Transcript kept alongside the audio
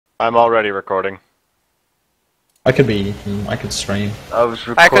I'm already recording. I could stream. I was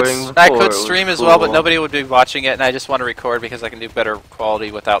recording I could stream as well, but nobody would be watching it, and I just want to record because I can do better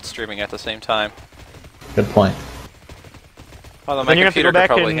quality without streaming at the same time. Good point. Although my computer could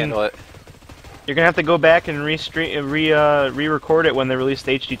probably handle it. You're gonna have to go back and re-record it when they release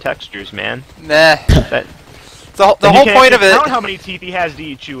the HD textures, man. Nah. The whole point of it. Count how many teeth he has to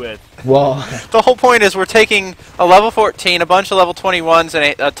eat you with. Well, the whole point is we're taking a level 14, a bunch of level 21s,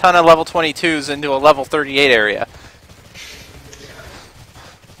 and a ton of level 22s into a level 38 area.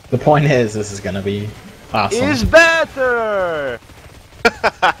 the point is, this is gonna be awesome. Is better.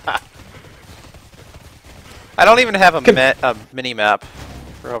 I don't even have a mini map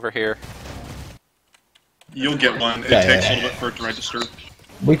for over here. You'll get one. It takes a little bit for it to register.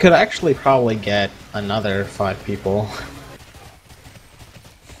 We could actually probably get another 5 people.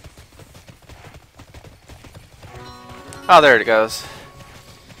 Oh, there it goes.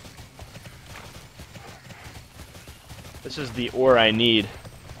 This is the ore I need.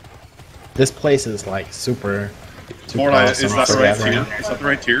 This place is like super Fortnite, is that awesome the right for tier? gathering. Is that the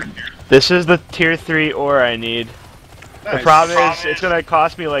right tier? This is the tier 3 ore I need. Nice. The problem is, it's gonna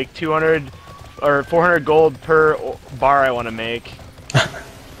cost me like 200 or 400 gold per bar I want to make.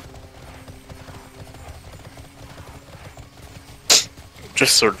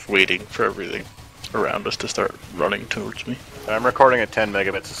 Just sort of waiting for everything around us to start running towards me. I'm recording at 10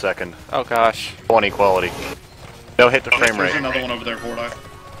 megabits a second. Oh gosh. 20 quality. No hit the frame There's rate. another one over there, Fortnite.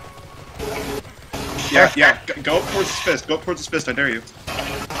 Yeah, go up towards his fist. Go up towards his fist, I dare you.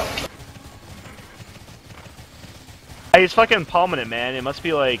 He's fucking palming it, man. It must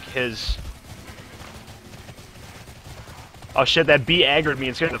be like his... Oh shit, that bee aggroed me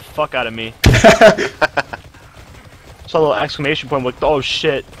and scared the fuck out of me. Saw a little exclamation point, like, oh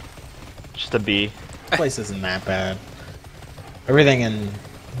shit. Just a bee. This place isn't that bad. Everything in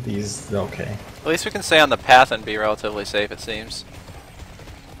these is okay. At least we can stay on the path and be relatively safe, it seems.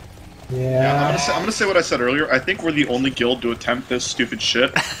 Yeah. I'm gonna say what I said earlier. I think we're the only guild to attempt this stupid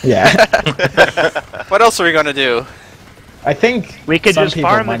shit. Yeah. What else are we gonna do? I think We could some just people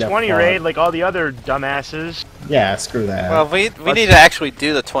farm the might have 20 thought- raid like all the other dumbasses. Yeah, screw that. Well, we need to actually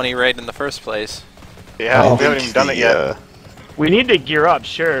do the 20 raid in the first place. Yeah, Oh, we haven't even done it yet. We need to gear up,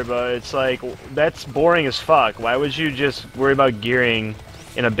 sure, but it's like, that's boring as fuck. Why would you just worry about gearing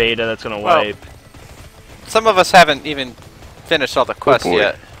in a beta that's gonna Well, wipe? Some of us haven't even finished all the quests boy.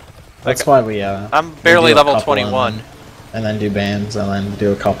 yet. That's why we I'm we barely do a level couple 21. and then do bands and then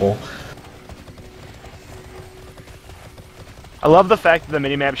do a couple. I love the fact that the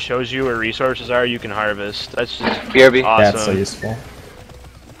minimap shows you where resources are you can harvest. That's just BRB. awesome. That's so useful.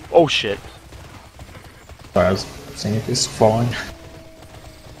 Oh shit. Sorry, I was seeing if he's falling.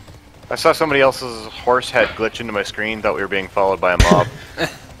 I saw somebody else's horse head glitch into my screen, thought we were being followed by a mob.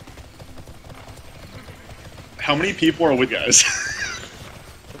 How many people are with you guys?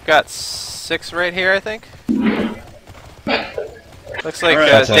 We've got 6 right here, I think. Looks like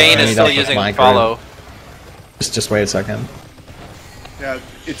Alright. Dane I is need still up with using my follow. Just wait a second. Yeah,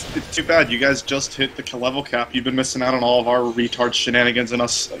 it's too bad. You guys just hit the level cap. You've been missing out on all of our retard shenanigans and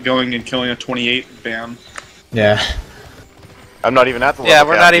us going and killing a 28 bam. Yeah. I'm not even at the level Yeah,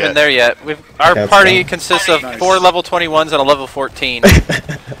 we're cap not even yet. there yet. Our That's party fine. consists of Nice. 4 level 21s and a level 14.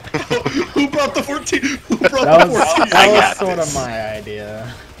 Who brought the 14? Who brought That the was, 14? that was sort of my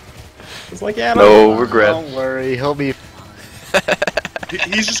idea. It's like, yeah, No regret. Don't worry, he'll be.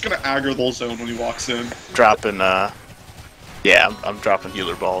 He's just gonna aggro the whole zone when he walks in. Dropping, yeah, I'm dropping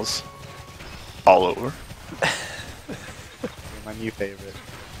healer balls all over. My new favorite.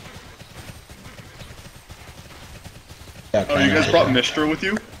 Yeah, Oh, you guys brought Mistra with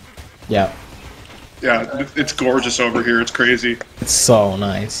you? Yeah, Yeah, it's gorgeous over here. It's crazy. it's so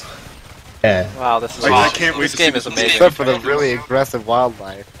nice. Yeah. Wow, this is I awesome. can't wait This to game see is this amazing. Except for the really aggressive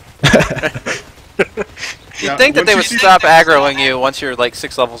wildlife. You'd think that they would stop aggroing you once you're like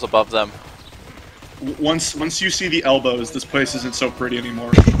 6 levels above them. Once you see the elbows, this place isn't so pretty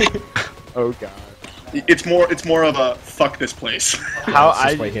anymore. Oh god. It's more of a fuck this place. How Let's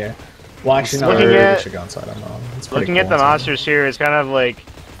just I wait here. Well, actually, no, Looking we at- should go inside. I don't know. It's pretty looking at cool the inside. monsters here is kind of like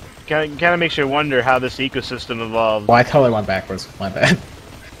kind of makes you wonder how this ecosystem evolved. Well, I totally went backwards. My bad.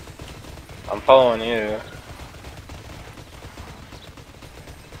 I'm following you.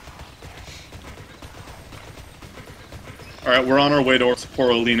 Alright, we're on our way to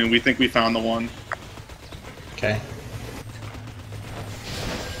Port Alina. We think we found the one. Okay.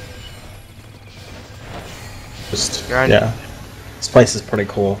 Just You're on- yeah. This place is pretty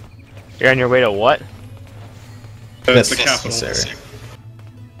cool. You're on your way to what? It's the This capital. area.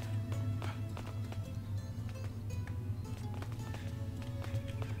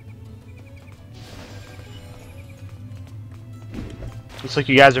 Looks like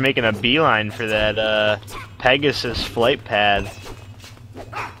you guys are making a beeline for that Pegasus flight pad.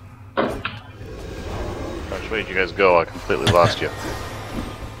 Gosh, where did you guys go? I completely lost you.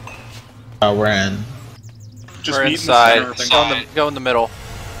 We're in. Just We're meet inside. in the center, I think. Go in the middle.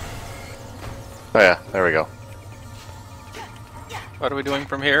 Oh yeah, there we go. What are we doing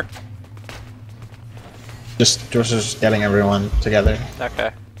from here? Just getting everyone together.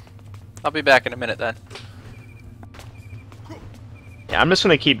 Okay. I'll be back in a minute then. Yeah, I'm just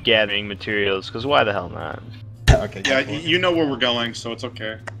gonna keep gathering materials, because why the hell not? Okay. Yeah, go for it. you know where we're going, so it's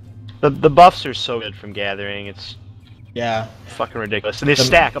okay. The buffs are so good from gathering, it's Yeah. fucking ridiculous. And they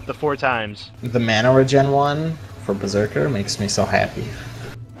stack up to 4 times. The mana regen one for Berserker makes me so happy.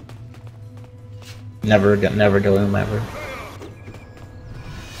 Never go in ever.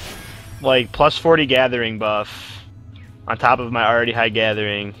 Like, plus 40 gathering buff, on top of my already high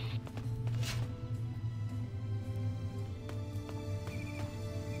gathering.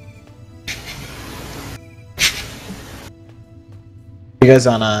 You guys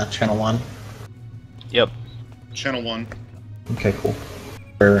on channel 1? Yep. Channel 1. Okay, cool.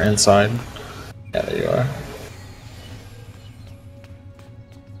 We're inside. Yeah, there you are.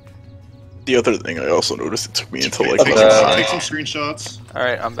 The other thing I also noticed, it took me until like Take level some 9. screenshots.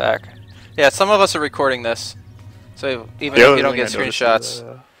 Alright, I'm back. Yeah, some of us are recording this. So even The if other you don't thing get I noticed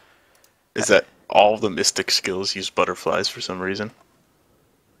screenshots. Is that all the mystic skills use butterflies for some reason?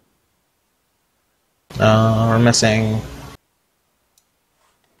 We're missing...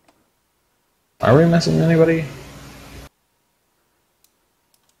 Are we missing anybody?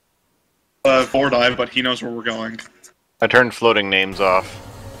 Board eye, but he knows where we're going. I turned floating names off.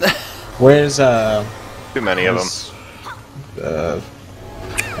 Where's Too many of them.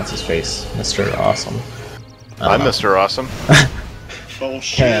 what's his face? Mr. Awesome. I'm Mr. Awesome.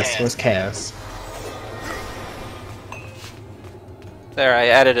 Bullshit. Chaos. Where's Chaos? There, I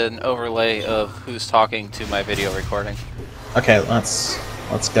added an overlay of who's talking to my video recording. Okay, let's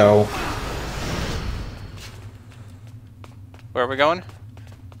go. Where are we going?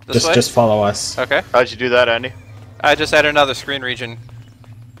 This way? Just follow us. Okay. How'd you do that, Andy? I just added another screen region.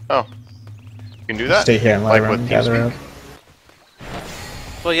 Oh. You can do that? Stay here and let Like everyone with gather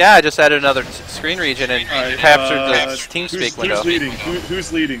TeamSpeak? Well, yeah, I just added another screen region and Alright, captured the TeamSpeak who's window. leading?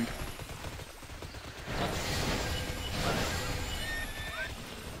 Who's leading?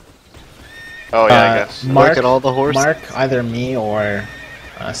 Oh yeah, I guess. Mark, Look at all the horses. Mark, either me or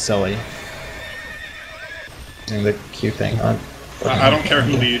Silly. Using the Q thing on. I don't care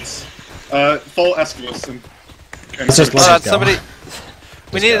who leads. Follow Escalus and Let's just Hold let on, it go. somebody.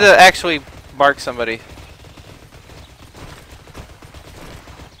 We Just needed go. to actually mark somebody.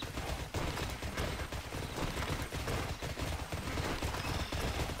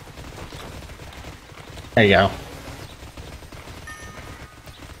 There you go.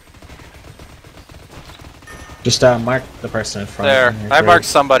 Just mark the person in front. There, in your I group. marked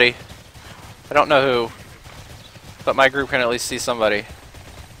somebody. I don't know who, but my group can at least see somebody.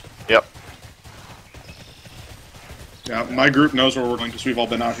 Yep. Yeah, my group knows where we're going because we've all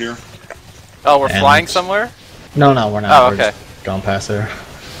been out here. Oh, we're And- flying somewhere? No, we're not. Oh, We're okay. just going past there.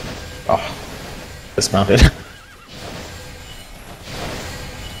 Oh, dismounted.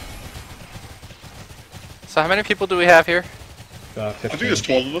 So how many people do we have here? 15. I think there's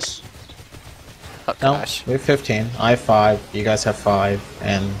 12 of us. Oh, No, gosh. we have 15. I have 5. You guys have 5,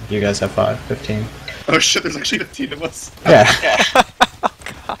 and you guys have 5. 15. Oh shit, there's actually 15 of us. Yeah.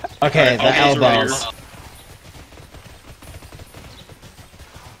 Okay, Alright, the elbows are right elbows. here.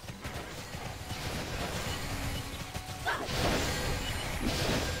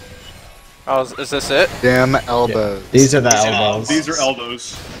 Oh, is this it? Damn elbows. These are the elbows. These are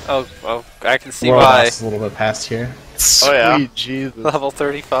elbows. Oh, well, I can see We're why. a little bit past here. Sweet yeah. Jesus. Level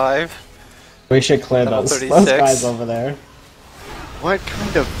 35. We should clear Level those 36. guys over there. What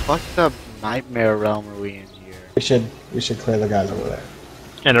kind of fucked up nightmare realm are we in here? We should clear the guys over there.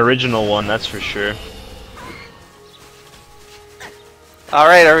 An original one, that's for sure.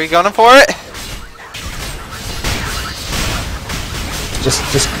 Alright, are we going for it?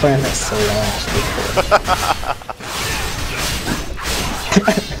 Just clear this so we don't actually clear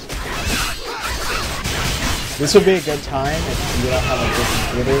it. This would be a good time if you don't have a good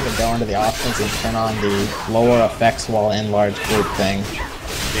computer to go into the options and turn on the lower effects while in large group thing.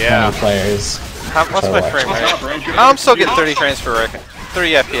 Yeah. 20 players. What's my frame What's rate? up, bro? Get Oh, I'm up. still getting 30 frames per second.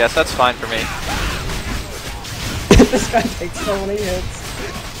 30 FPS, that's fine for me. This guy takes so many hits.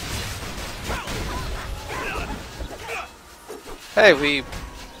 Hey,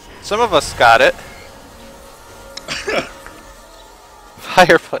 some of us got it.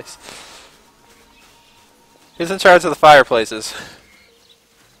 Fireplace. Who's in charge of the fireplaces?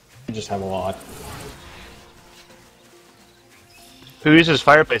 We just have a lot. Who uses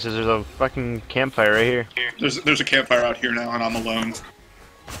fireplaces? There's a fucking campfire right here. There's a campfire out here now, and I'm alone.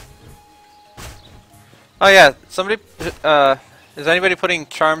 Oh yeah, somebody. Is anybody putting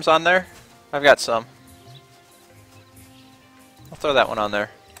charms on there? I've got some. I'll throw that one on there.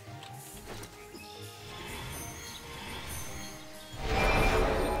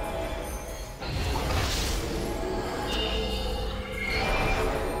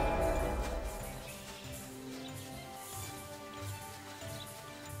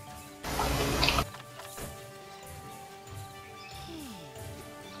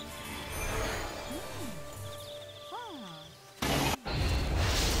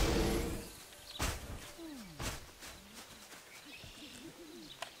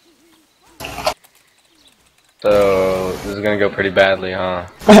 So this is gonna go pretty badly, huh?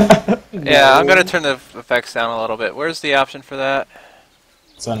 Yeah, I'm gonna turn the effects down a little bit. Where's the option for that?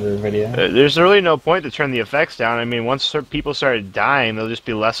 It's under video. There's really no point to turn the effects down. I mean, once people started dying, there'll just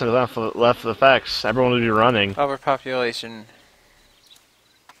be less and left effects. Everyone will be running. Overpopulation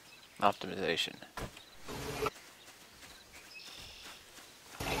optimization.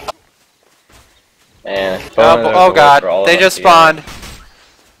 And Oh god, they just spawned.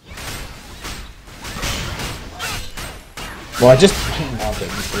 Well, I just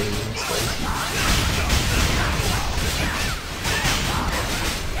mounted for you instead.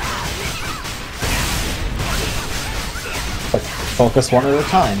 But focus one at a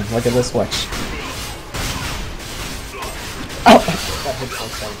time. Look at this witch. Oh! That hit for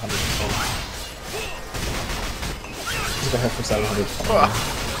 720. Just got hit for 720.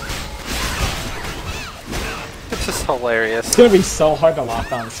 This is hilarious. It's gonna be so hard to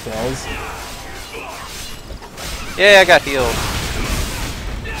lock on skills. Yeah, I got healed.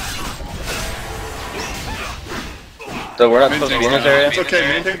 So we're not supposed to be in this area? It's okay,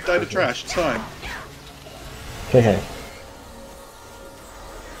 man. Take died to trash. It's fine. Hey.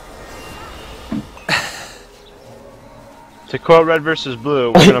 To quote Red versus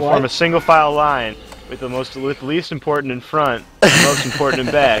Blue, we're gonna form a single file line with the least important in front, and the most important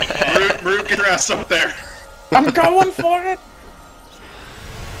in back. Root, get your ass up there. I'm going for it!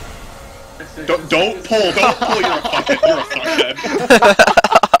 Don't pull, you're a fuckhead.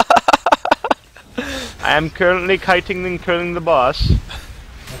 I am currently kiting and killing the boss.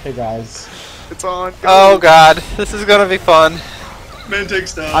 Okay, guys. It's on. Go. Oh god, this is gonna be fun. Man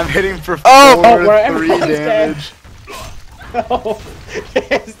takes down. I'm hitting for Oh, 3 damage. No!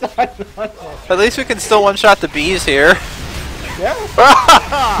 It's not on it. At least we can still one-shot the bees here. Yeah.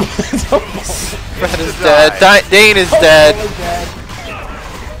 Fred is dead. Dane is dead.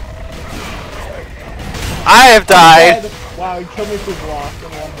 I have died. Wow, he killed me through block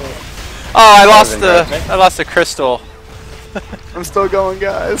in one hit. Oh, I lost the crystal. I'm still going,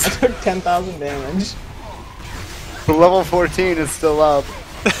 guys. I took 10,000 damage. The level 14 is still up.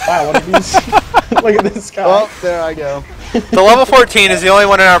 Wow, one of these. Look at this guy. Well, there I go. The level 14 is the only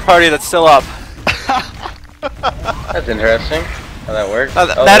one in our party that's still up. That's interesting. How that works.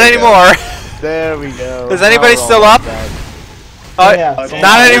 Not anymore. There we go. Is anybody Now we're still all up? dead. Oh, Yeah,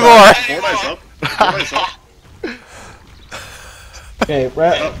 not anymore. Fortnite's up. Fortnite's up. Okay,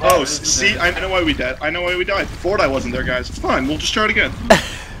 See, I know why we died. I know why we died. Fortnite wasn't there, guys. It's fine. We'll just try it again.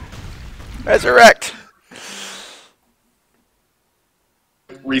 Resurrect.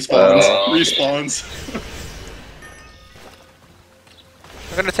 Respawns.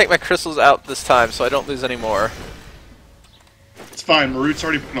 I'm gonna take my crystals out this time so I don't lose any more. It's fine. Marut's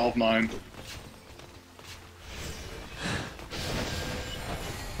already putting all of mine.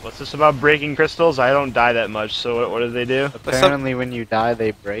 What's this about breaking crystals? I don't die that much, so what do they do? Apparently, when you die,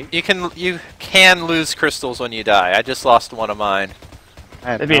 they break. You can lose crystals when you die. I just lost one of mine.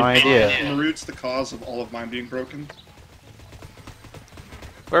 I have That'd be no idea. Marut's the cause of all of mine being broken.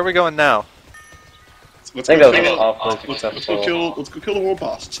 Where are we going now? Let's I think go that was kill- awfully let's successful. go kill the world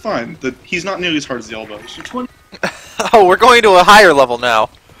boss. It's fine. He's not nearly as hard as the elbows. Oh, we're going to a higher level now.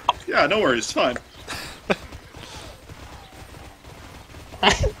 Yeah, no worries. It's fine.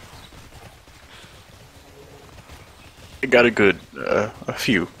 I got a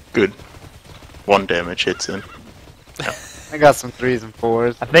few good 1 damage hits in. I got some 3s and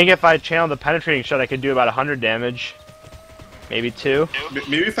 4s. I think if I channeled the penetrating shot, I could do about 100 damage. Maybe 2.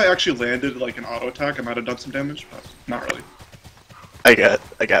 Maybe if I actually landed like an auto attack, I might have done some damage, but not really. I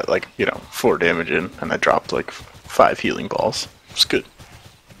got like 4 damage in, and I dropped like 5 healing balls. It's good.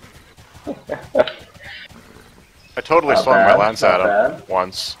 I totally swung my lance at him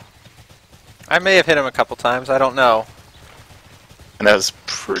once. I may have hit him a couple times. I don't know. And that was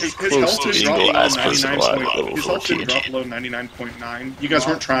pretty His close health to didn't being drop the below last person 99. alive at level His health didn't 14. drop below 99.9. You guys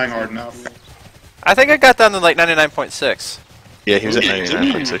weren't trying hard enough. I think I got down to like 99.6. Yeah, he was at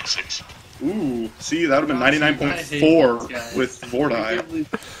 99.6. Ooh, see, that would have been 99.4 with Vorti.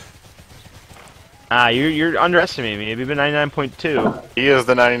 Ah, you're underestimating me. It'd been 99.2. He is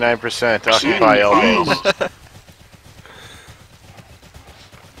the 99% occupy elbows.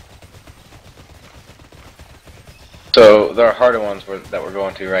 So there are harder ones that we're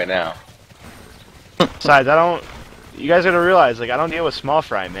going to right now. Besides, you guys gotta realize, like, I don't deal with small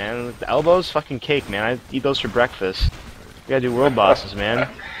fry, man. The elbows, fucking cake, man. I eat those for breakfast. You gotta do world bosses, man.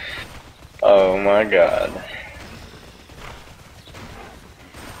 Oh my god.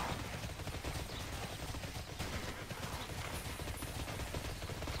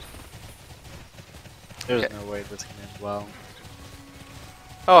 There's no way this can end well.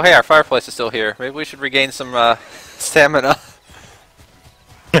 Oh, hey, our fireplace is still here. Maybe we should regain some stamina.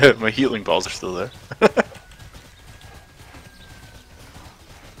 My healing balls are still there.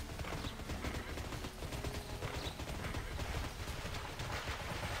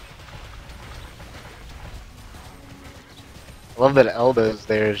 I love that Elbows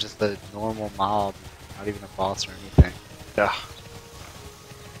there is just a normal mob, not even a boss or anything. Yeah.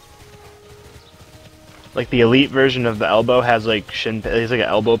 Like the elite version of the elbow has like like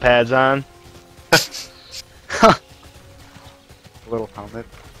elbow pads on. A little helmet.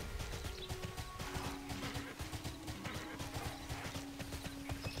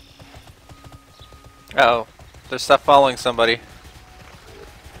 Uh-oh. There's stuff following somebody.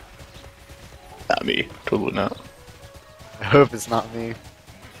 Not me. Totally not. I hope it's not me.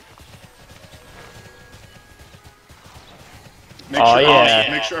 Make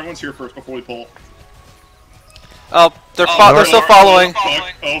sure everyone's here first before we pull. Oh, they're still following.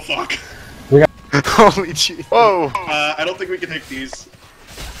 Oh fuck. Holy jeez. Whoa! I don't think we can take these.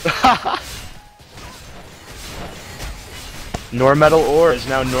 Normetal ore is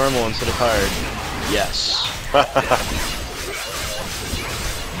now normal instead of hard. Yes.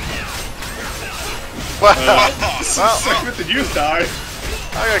 Segment, did you die?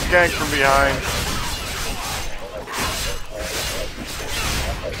 I got ganked from behind.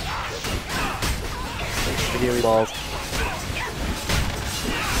 Video balls.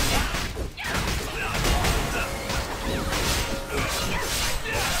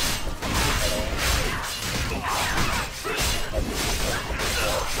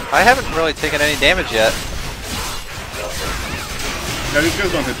 I haven't really taken any damage yet. No, these guys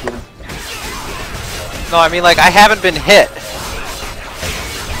don't hit Twitter. No, I mean like I haven't been hit.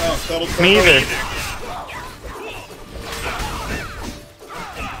 Oh, that'll Me either.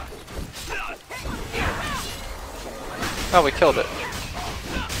 Oh, we killed it.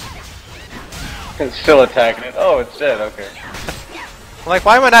 It's still attacking it. Oh, it's dead. Okay. I'm like,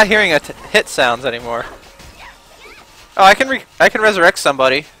 why am I not hearing hit sounds anymore? Oh, I can resurrect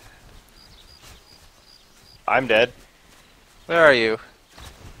somebody. I'm dead. Where are you?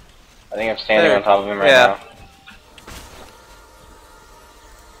 I think I'm standing There. on top of him right Yeah. now.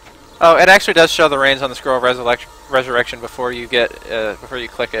 Oh, it actually does show the range on the scroll of resurrection before you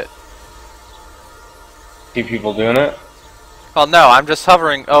click it. See people doing it? Well, no, I'm just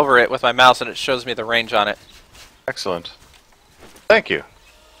hovering over it with my mouse and it shows me the range on it. Excellent. Thank you.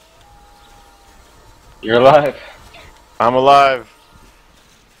 You're alive. I'm alive.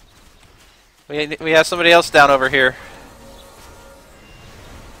 We have somebody else down over here.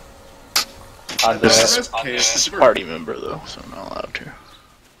 This Res case, is a party member though, so I'm not allowed to.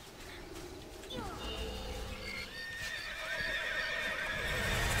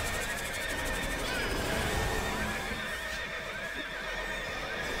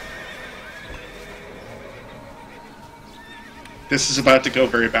 This is about to go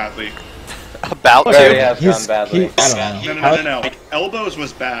very badly. About Already to? has gone badly. I don't know. No. Like, elbows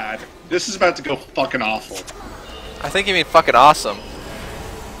was bad. This is about to go fucking awful. I think you mean fucking awesome.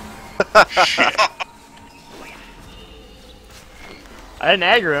 Shit. I didn't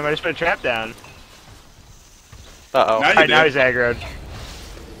aggro him, I just put a trap down. Uh-oh. Now you Alright, now did. he's aggroed.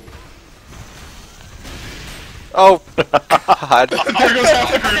 Oh, God. There goes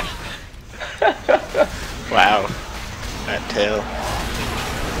half the group. Wow. That tail.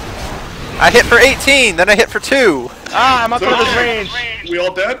 I hit for 18, then I hit for 2. Ah, I'm up So, to his range! We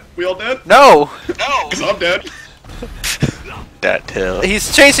all dead? We all dead? No! Because I'm dead. That tail.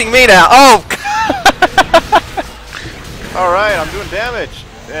 He's chasing me now. Oh! Alright, I'm doing damage.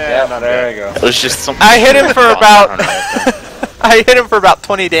 Yeah, And I'm there dead. you go. It was just something. I hit him for about... I hit him for about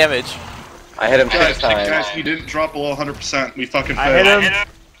 20 damage. I hit him 6 Guys, times. he didn't drop below 100%. We fucking I failed. hit him.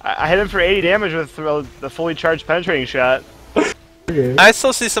 I hit him for 80 damage with the fully charged penetrating shot. I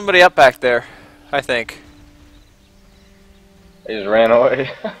still see somebody up back there, I think. They just ran away.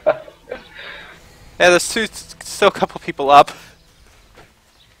 Yeah, there's still a couple people up.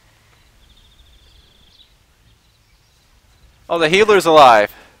 Oh, the healer's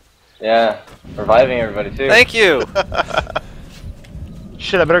alive. Yeah, reviving everybody too. Thank you.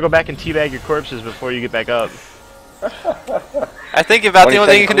 Shit, I better go back and teabag your corpses before you get back up. I think about the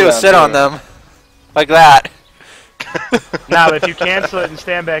only thing you can do is 20-second sit on cooldown, them. Like that. Nah, but if you cancel it and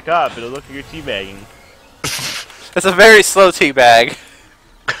stand back up, it'll look like you're teabagging. It's a very slow teabag.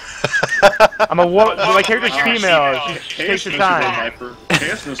 I'm a woman. My character's female. She takes Chaos her knows time.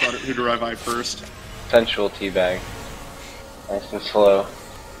 Chaos knows who to revive first. Sensual teabag. Nice and slow.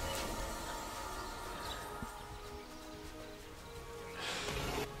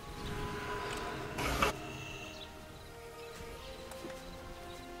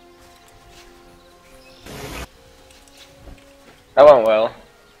 That went well,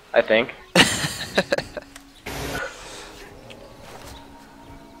 I think.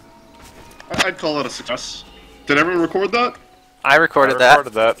 I'd call that a success. Did everyone record that? I recorded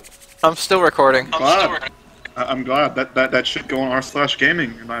that. I'm still recording. I'm glad. That should go on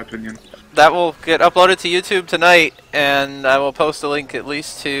r/gaming, in my opinion. That will get uploaded to YouTube tonight, and I will post a link at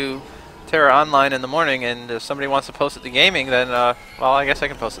least to TeraOnline in the morning, and if somebody wants to post it to gaming, then, well, I guess I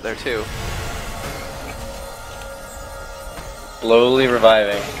can post it there too. Slowly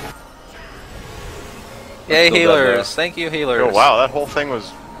reviving. Yay, Still dead healers. there. Thank you, healers. Oh wow, that whole thing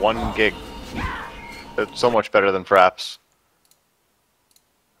was 1 gig. It's so much better than Fraps.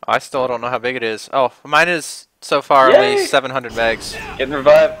 I still don't know how big it is. Oh, mine is so far Yay! only 700 megs. Getting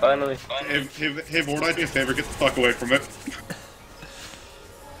revived, finally. Hey, Vord, I do a favor, get the fuck away from it.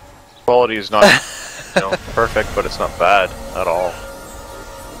 Quality is not perfect, but it's not bad at all.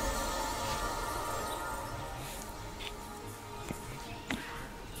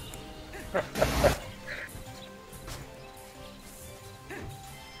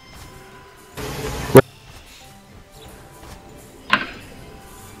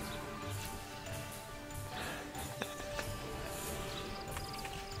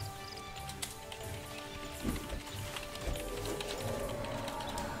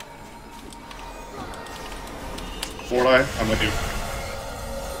 Vord, I'm with you.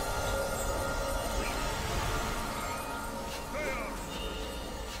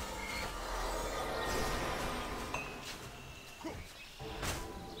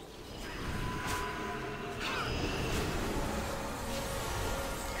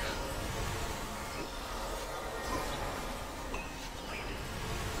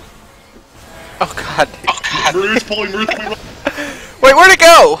 Oh god. Maru's pulling. Wait, where'd it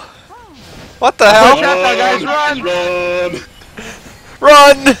go? What the hell? Guys, run! Run!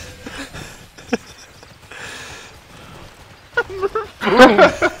 Run!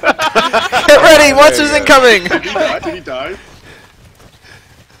 Get ready, monsters incoming! Did he die? Did he die?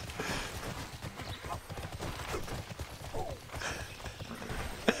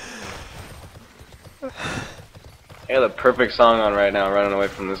 I got the perfect song on right now, running away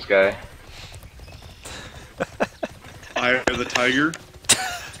from this guy. Eye of the Tiger.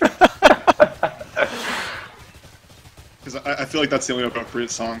 Because I feel like that's the only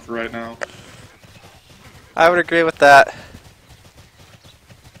appropriate song for right now. I would agree with that.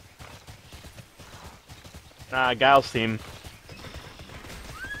 Guile's team.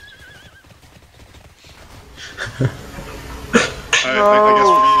 I guess we're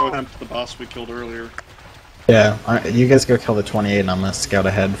gonna go attempt the boss we killed earlier. Yeah, you guys go kill the 28 and I'm gonna scout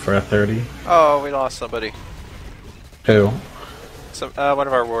ahead for a 30. Oh, we lost somebody. Who? Some, one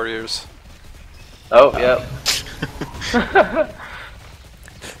of our warriors. Oh, yep.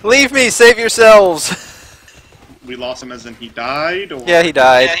 Leave me, save yourselves! We lost him as in he died, or Yeah, he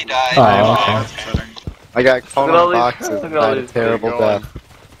died. Oh, okay. that's upsetting. I got Look caught at all on these- boxes look and at all died a these- terrible There you go. death.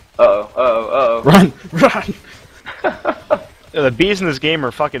 Uh-oh. Run! Run! Yeah, the bees in this game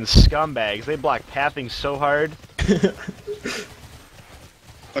are fucking scumbags. They block pathing so hard.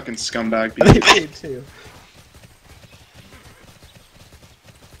 Fucking scumbag. They do too.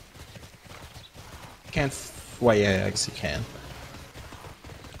 Can't. Well, yeah, I guess you can.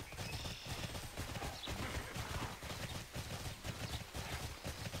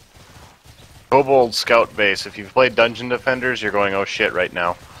 Kobold Scout Base. If you've played Dungeon Defenders, you're going, oh shit, right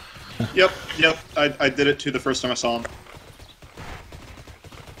now. Yep. I did it too the first time I saw him.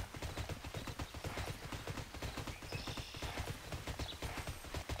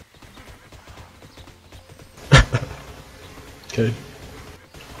 Okay.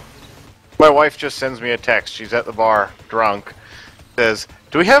 My wife just sends me a text. She's at the bar, drunk. Says,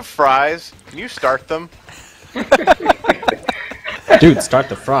 "Do we have fries? Can you start them?" Dude, start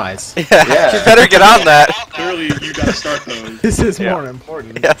the fries. Yeah, you better get on that. Clearly, you gotta start those. This is more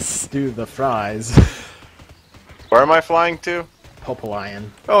important. Yes. Do the fries. Where am I flying to? Popalion.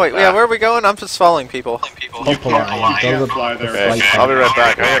 Oh wait, yeah, where are we going? I'm just following people. Popalion. Go to the fly there. Okay, flight I'll be path. right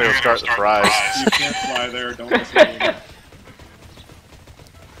back. I gotta go start the fries. You can't fly there. Don't listen to them.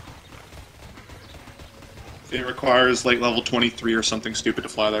 It requires like level 23 or something stupid to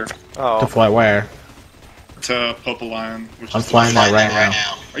fly there. To Oh, fly where? To Popalion, which I'm is flying that right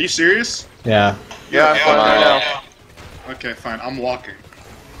now. Are you serious? Yeah. Yeah, I'm flying right now. Okay, fine. I'm walking.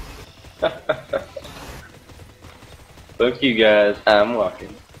 Look, you guys, I'm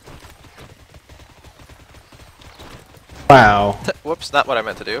walking. Wow. whoops, not what I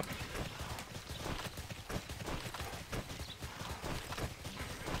meant to do.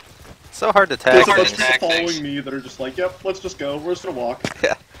 So hard to tag There's a bunch of things. people following me that are just like, yep, let's just go. We're just gonna walk.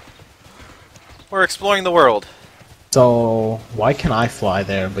 Yeah. We're exploring the world. So, why can I fly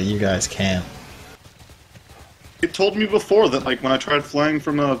there, but you guys can't? It told me before that, like, when I tried flying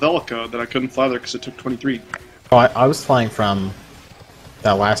from Velica, that I couldn't fly there because it took 23. Oh, I was flying from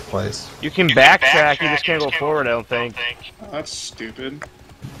that last place. You can backtrack, you just can't go forward, I don't think. That's stupid.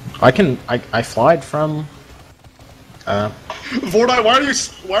 I flied from... Vordi,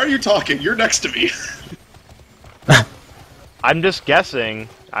 why are you talking? You're next to me. I'm just guessing.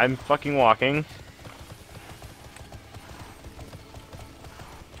 I'm fucking walking.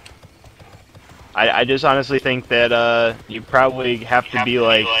 I just honestly think that you probably have to be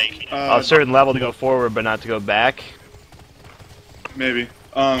like a certain level to go forward, but not to go back. Maybe.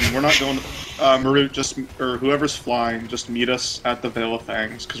 We're not going to... Maru, or whoever's flying, just meet us at the Veil of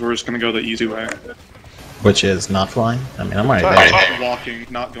Fangs, because we're just going to go the easy way. Which is not flying? I mean, I'm right there. Not walking,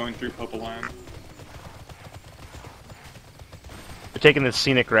 not going through Popalion. We're taking the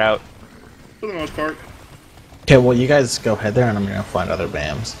scenic route. For the most part. Okay, well, you guys go ahead there, and I'm gonna find other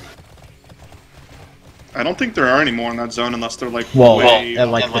BAMs. I don't think there are any more in that zone unless they're like Well, way... at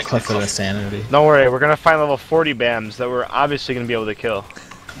like the Cliff of Insanity. Don't worry, we're gonna find level 40 BAMs that we're obviously gonna be able to kill.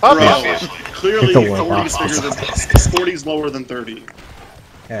 Bro, clearly The world 40's boss. bigger than... 40's lower than 30.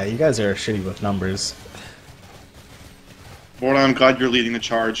 Yeah, you guys are shitty with numbers. Vordi, I'm glad you're leading the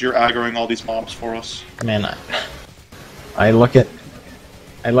charge. You're aggroing all these mobs for us. Man, I look at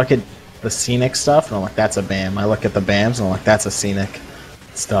the scenic stuff, and I'm like, that's a BAM. I look at the BAMs, and I'm like, that's a scenic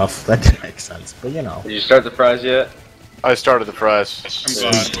stuff. That didn't make sense, but you know. Did you start the fries yet? I started the fries. I'm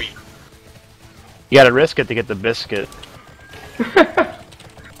glad. You gotta risk it to get the biscuit.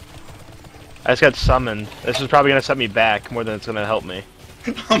 I just got summoned. This is probably gonna set me back more than it's gonna help me.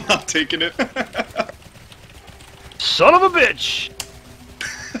 I'm not taking it. Son of a bitch!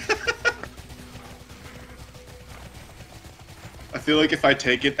 I feel like if I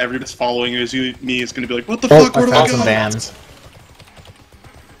take it, everybody's following me is going to be like, what the Oh, fuck, where I do I found go? some BAMs.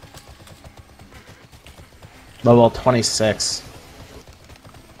 Level 26.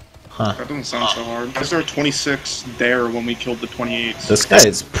 Huh. That doesn't sound so hard. Is there a 26 there when we killed the 28s? This guy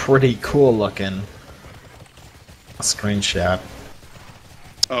is pretty cool looking. A screenshot.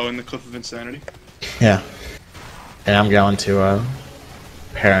 Oh, in the Cliff of Insanity? Yeah. And I'm going to a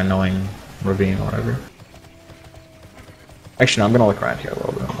Paranoid Ravine or whatever. Actually, no, I'm gonna look around here a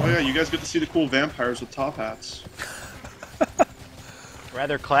little bit Oh more. yeah, you guys get to see the cool vampires with top hats.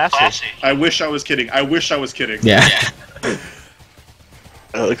 Rather classy. I wish I was kidding. I wish I was kidding. Yeah.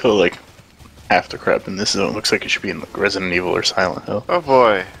 I like how, like, half the crap in this zone looks like it should be in like, Resident Evil or Silent Hill. Oh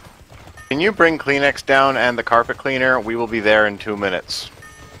boy. Can you bring Kleenex down and the carpet cleaner? We will be there in 2 minutes.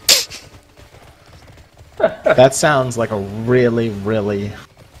 That sounds like a really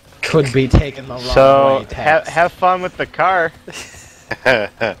could be taken the wrong So, way text. have fun with the car.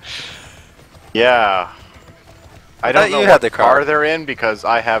 Yeah. I thought don't know you what had the car. car they're in because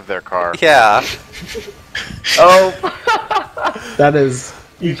I have their car. Yeah. Oh! That is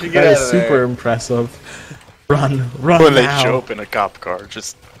You should that get is out of super there. impressive. Run When they now. show up in a cop car,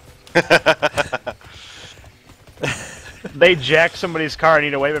 just They jack somebody's car and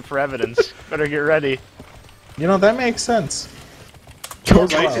need to wave it for evidence. Better get ready. You know that makes sense. Your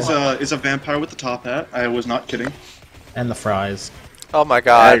Goes right well. is a vampire with the top hat. I was not kidding. And the fries. Oh my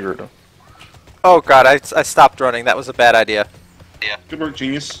god. aggroed them. Oh god, I stopped running. That was a bad idea. Good work,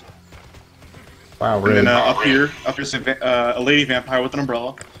 genius. Wow, And rude. then here's a lady vampire with an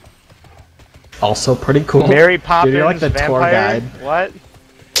umbrella. Also pretty cool. Mary Poppins, Dude, you're like the tour vampire? guide. What?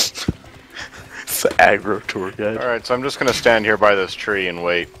 It's the aggro tour guide. Alright, so I'm just gonna stand here by this tree and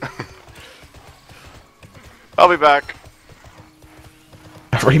wait. I'll be back.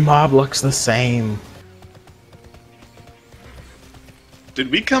 Every mob looks the same. Did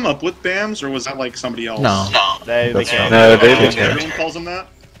we come up with BAMs, or was that like somebody else? No. They That's can't. No, they've been, Everyone calls them that?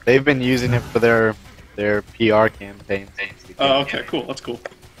 they've been using it for their PR campaigns. Oh, okay, cool. That's cool.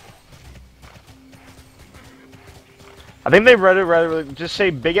 I think they rather just say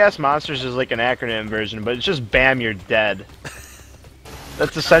big ass monsters is like an acronym version, but it's just BAM, you're dead.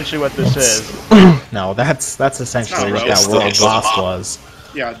 That's essentially what this is. No, that's essentially what right. that world boss was.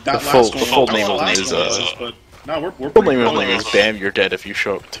 Yeah, that The last full one. name the of last it is, one was, but no, we're Full pretty name of close. it is BAM, you're dead if you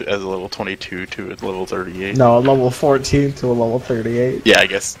show up as a level 22 to a level 38. No, a level 14 to a level 38. Yeah, I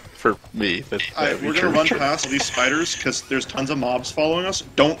guess for me, that Alright, would be we're true. gonna run past all these spiders because there's tons of mobs following us.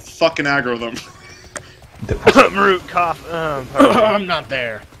 Don't fucking aggro them. Root cough. I'm not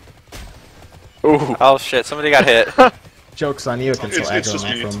there. Ooh, Oh shit, somebody got hit. Joke's on you, it can still It's aggro just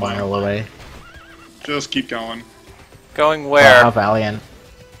me me, from it's a fine. mile away. Just keep going. Going Oh, where? how valiant.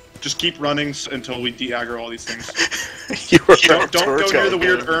 Just keep running until we de-aggro all these things. you were Don't go towards near the guy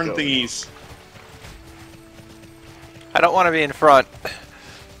weird going. urn thingies. I don't want to be in front.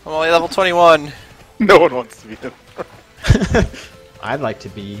 I'm only level 21. No one wants to be there. I'd like to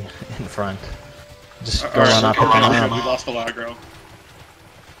be in front. Just Alright, going up we and we down. lost the aggro.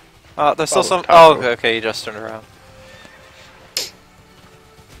 There's still some. Taco. Oh, okay, you just turned around.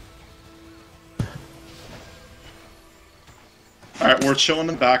 Alright, we're chilling in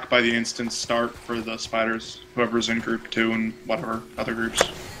the back by the instant start for the spiders. Whoever's in group 2 and whatever other groups.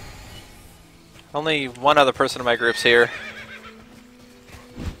 Only one other person in my group's here.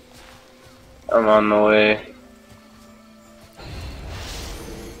 I'm on the way.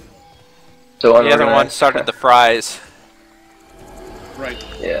 So The other one started the fries. Right.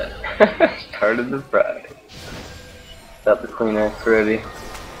 Yeah. Started the fry. Got the Kleenex ready.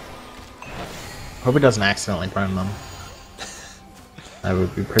 Hope he doesn't accidentally burn them. That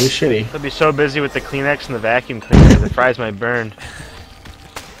would be pretty shitty. I'll be so busy with the Kleenex and the vacuum cleaner, the fries might burn.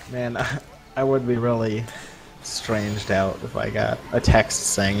 Man, I would be really stranged out if I got a text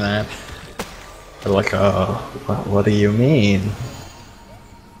saying that. They're like, oh, what do you mean?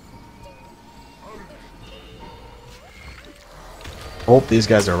 Hope these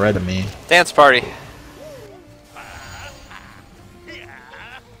guys are red of me. Dance party.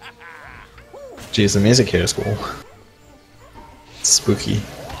 Jeez, the music here is cool. Spooky.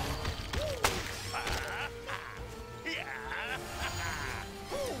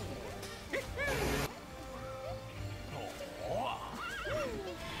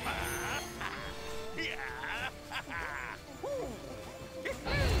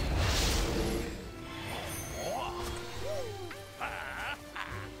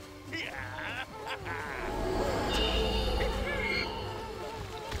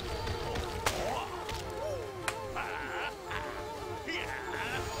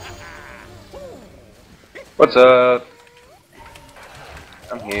 What's up?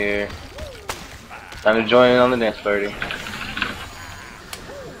 I'm here. Time to join in on the dance party.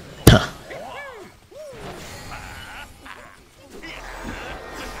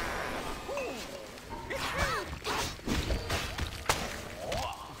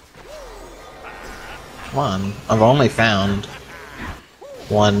 Come on, I've only found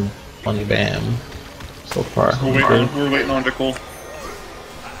one BAM so far. We're waiting on Nicole.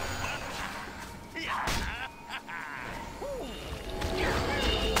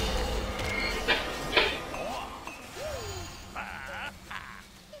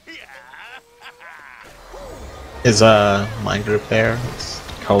 Is my group there? It's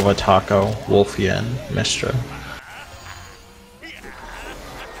Kova, Taco, Wolfia, and Mistra.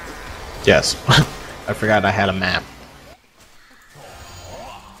 Yes. I forgot I had a map.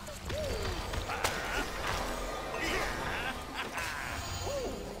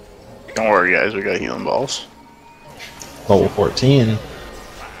 Don't worry, guys, we got healing balls. Level 14.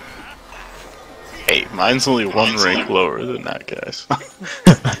 Hey, mine's only one rank lower than that, guys.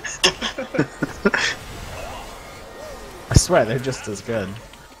 I swear, they're just as good.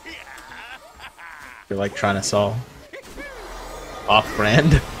 You're like trying to sell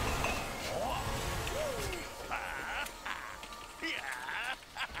off-brand.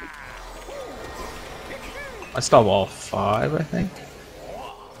 I still have all 5, I think.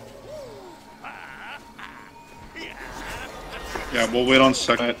 Yeah, we'll wait on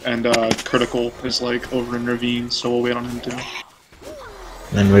second, and Critical is like over in Ravine, so we'll wait on him too.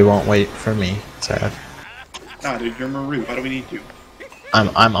 And we won't wait for me. Sad. Nah, dude, you're Maru. Why do we need you?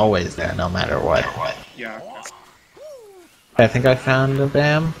 I'm always there, no matter what. Yeah. I think I found a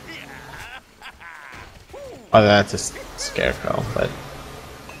BAM. Oh, that's a scarecrow, but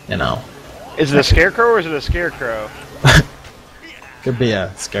you know, Is it a scarecrow or is it a scarecrow? could be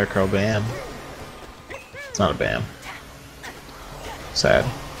a scarecrow BAM. It's not a BAM. Sad.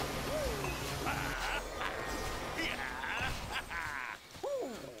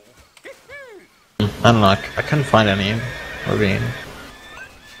 I don't know, I couldn't find any ravine.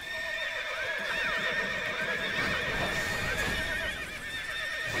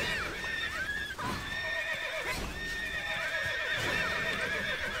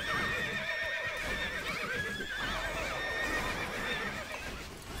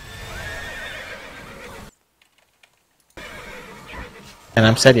 And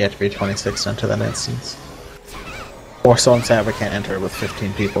I'm said you have to be 26 into that instance. Or someone said we can't enter with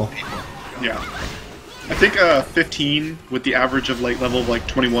 15 people. Yeah. I think 15 with the average of like level like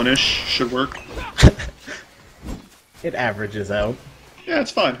 21-ish should work. It averages out. Yeah,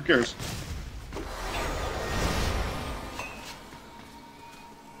 it's fine. Who cares?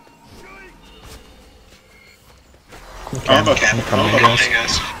 Okay, I'm coming,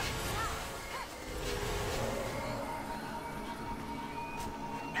 guys.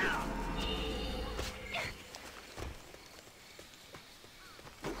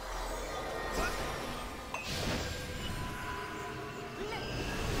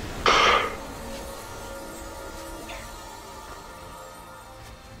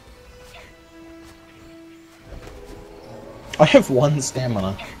 I have 1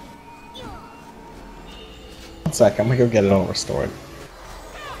 stamina. 1 sec, I'm gonna go get it all restored.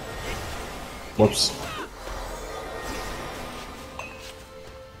 Whoops.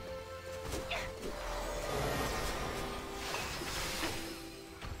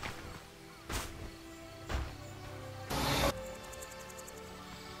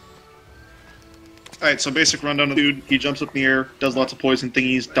 Alright, so basic rundown of the dude. He jumps up in the air, does lots of poison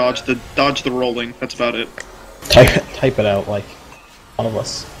thingies, dodge the rolling. That's about it. Type it out like one of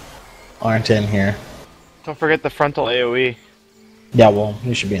us aren't in here. Don't forget the frontal AoE. Yeah, well,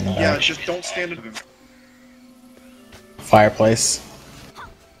 you should be in the Yeah, just don't stand in him. fireplace.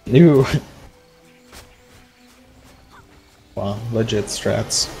 New. Wow, legit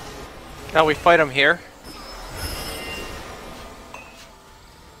strats. Now we fight him here.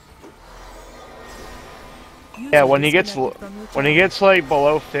 Yeah, when he gets like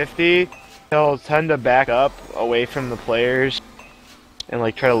below 50, he'll tend to back up away from the players and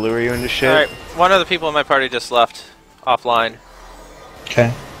like try to lure you into shit. Alright, one of the people in my party just left offline.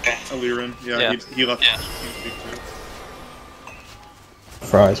 Okay. Alirin, Yeah. he left. Yeah. TeamSpeak too.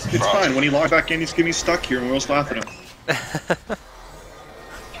 Fries. It's fine. When he logs back in, he's gonna be stuck here, and we'll just laugh at him.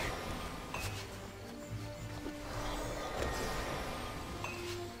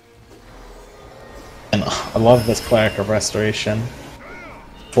 And I love this Cleric of Restoration.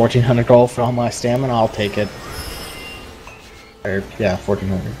 1400 gold for all my stamina, I'll take it. Or, yeah,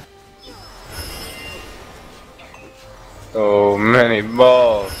 1400. So many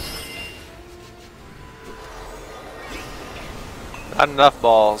balls. Not enough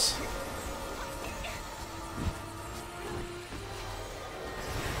balls.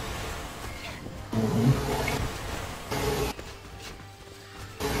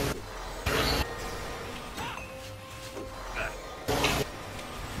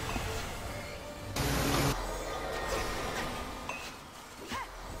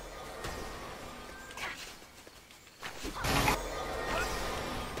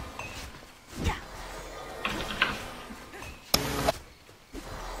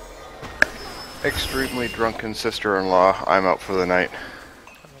 Extremely drunken sister-in-law. I'm out for the night.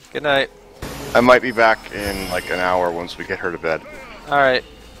 Good night. I might be back in like an hour once we get her to bed. Alright.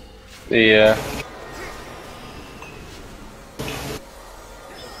 Yeah.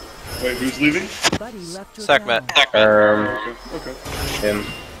 Wait, who's leaving? Sekhmet. Okay. Him.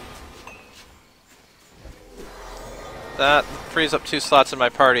 That frees up 2 slots in my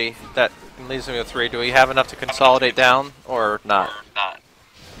party. That leaves me with 3. Do we have enough to consolidate down or not?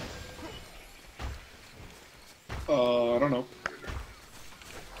 I don't know.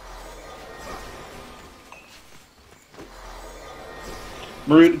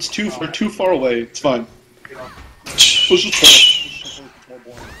 Maroon, we're too far away. It's fine. Let's just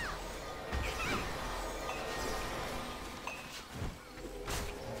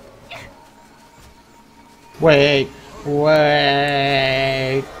Wait,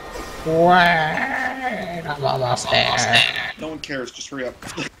 I'm almost there. No one cares. Just hurry up.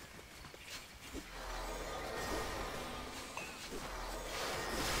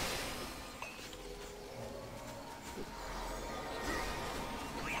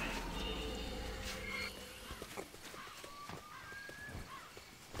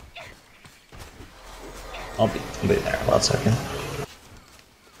 I'll be there in about a second.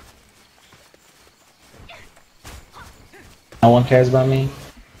 No one cares about me?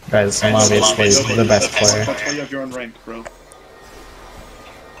 Guys, I'm obviously the best player. That's why you have your own rank, bro.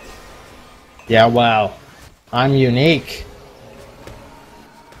 Yeah, wow. I'm unique.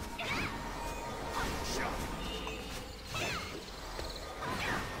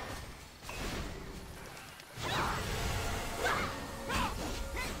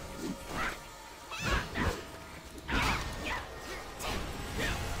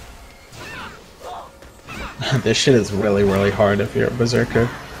 This shit is really, really hard if you're a berserker.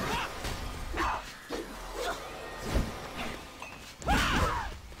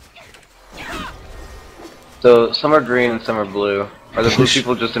 So some are green and some are blue. Are the blue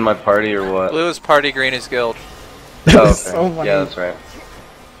people just in my party or what? Blue is party, green is guild. Oh, okay. So funny. Yeah, that's right.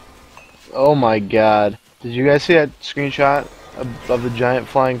 Oh my god. Did you guys see that screenshot of the giant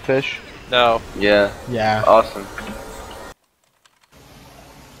flying fish? No. Yeah. Yeah. Awesome.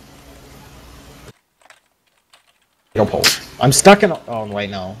 Go pull. I'm stuck in. Oh wait,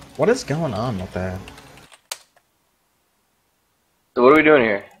 no. What is going on with that? So what are we doing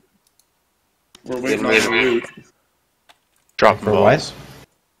here? We're waiting on the loot. Dropping For balls.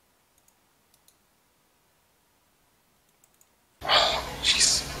 what?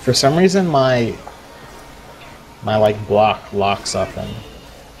 Jeez. For some reason, my like block locks up and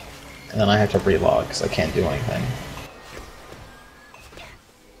then I have to relog because I can't do anything.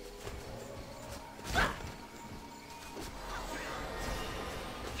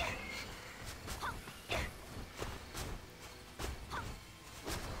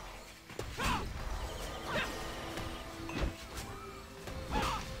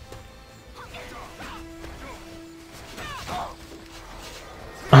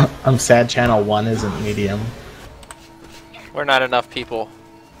 I'm sad channel 1 isn't medium. We're not enough people.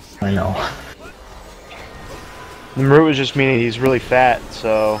 I know. The root was just meaning he's really fat,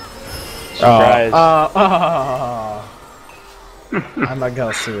 so... Surprise. I'm gonna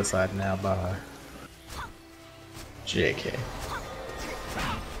go suicide now, bye. JK.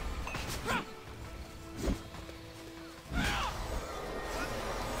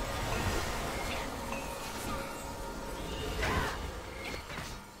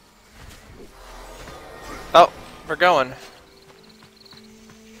 Oh, we're going.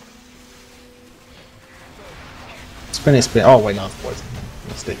 Spinny spin. Oh, wait, no, it's poison. I'm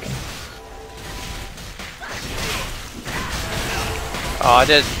mistaken. Oh,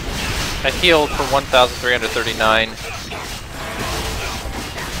 I healed for 1,339.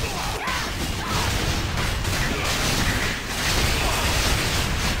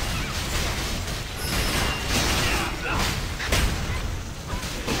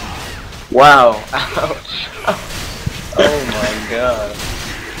 Wow. Ouch. Oh my god.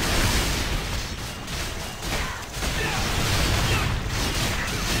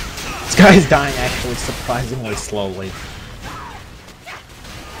 This guy's dying actually surprisingly slowly.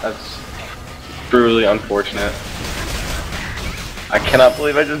 That's truly unfortunate. I cannot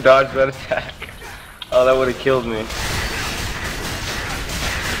believe I just dodged that attack. Oh, that would have killed me.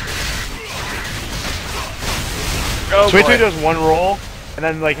 So wait till he does one roll, and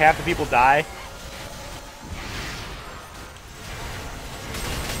then like half the people die.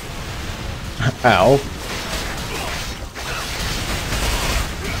 Ow.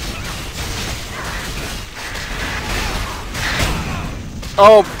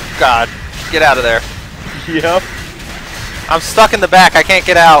 Oh, God. Get out of there. Yep. I'm stuck in the back. I can't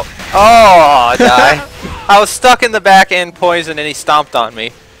get out. Oh, I die. I was stuck in the back and poisoned, and he stomped on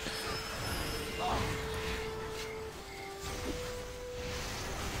me.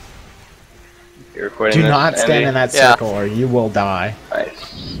 You're recording Do this, not stand Andy? in that Yeah. circle or you will die.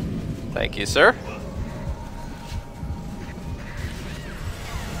 Nice. Thank you, sir.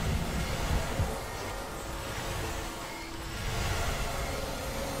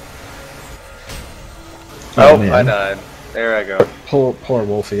 Oh, man. I died. There I go. Poor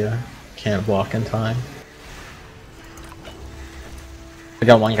Wolfia. Can't walk in time. I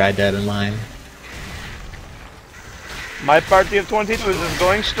got one guy dead in mine. My party of 22 is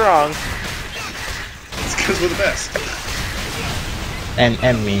going strong. It's because we're the best. And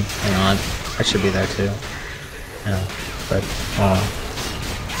me. Hang on. I should be there too. Yeah. But,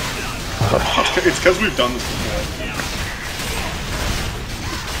 It's because we've done this before.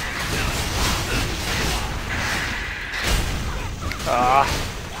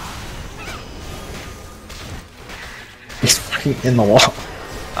 he's fucking in the wall.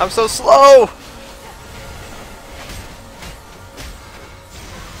 I'm so slow.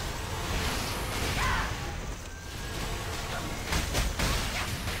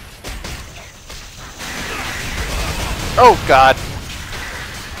 Oh, God.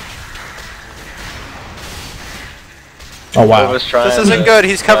 Oh, I wow. was trying This isn't to- good.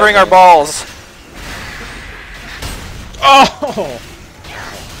 He's covering our balls. Oh!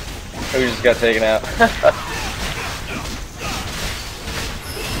 We just got taken out.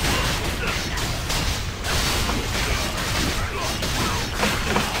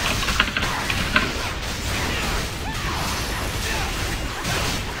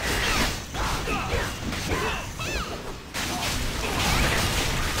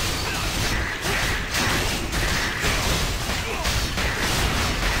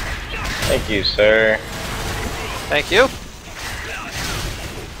 Thank you, sir. Thank you.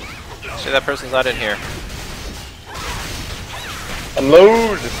 See, that person's not in here.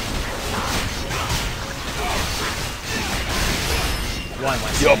 Unload! Why am I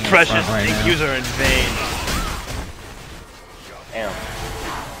Your standing in precious front right thank now? yous are in vain. Damn.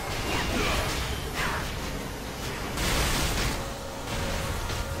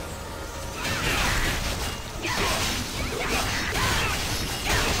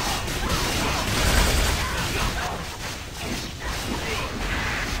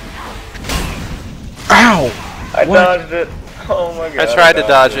 Ow! I What? dodged it. Oh my god. I tried to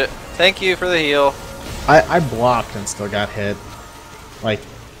dodge it. Thank you for the heal. I blocked and still got hit. Like,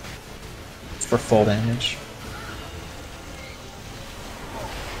 for full damage.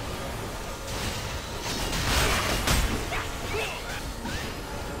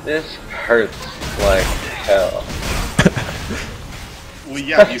 This hurts like hell. Well,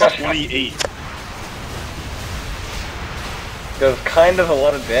 yeah, he's 28. Does kind of a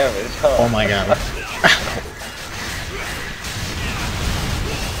lot of damage, huh? Oh my god.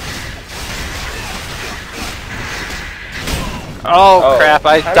 Oh, crap,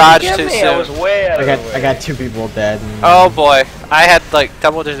 I dodged How did too you get me? I was soon. way out of the way. I got 2 people dead. And, Oh boy, I had like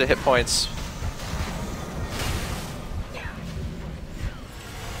double-digit hit points.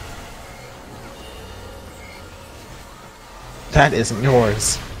 That isn't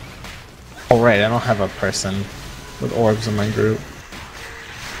yours. Oh right, I don't have a person with orbs in my group.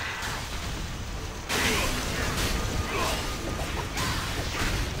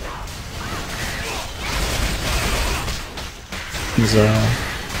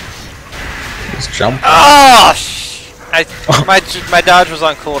 He's jumping. Oh, my dodge was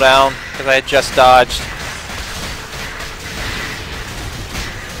on cooldown because I had just dodged.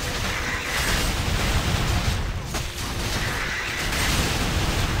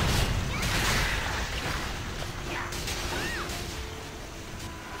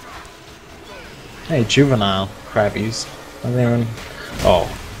 Hey, juvenile crabbies. Are they even...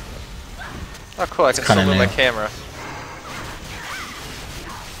 Oh, Oh, cool! I can kinda still move my new. camera.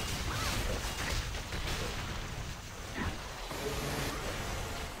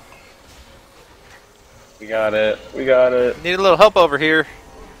 We got it. We got it. Need a little help over here.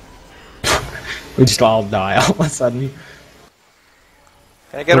 we just all die all of a sudden.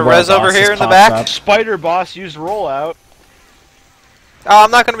 Can I get The a res robot over just here in the pops back? up. Spider boss used rollout. Oh,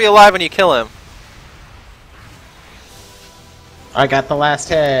 I'm not going to be alive when you kill him. I got the last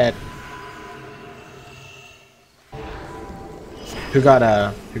hit. Who got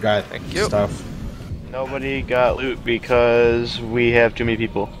Thank you. stuff? Nobody got loot because we have too many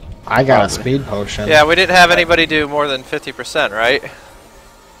people. I got a Probably. speed potion. Yeah, we didn't have anybody do more than 50%, right?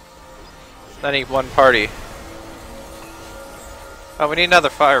 Any one party. Oh, we need another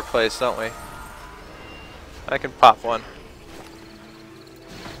fireplace, don't we? I can pop one.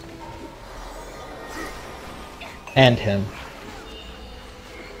 And him.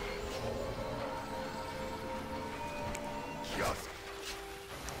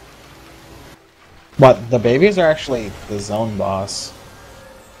 What, the babies are actually the zone boss.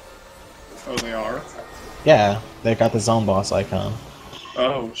 Oh, they are? Yeah, they got the zone boss icon.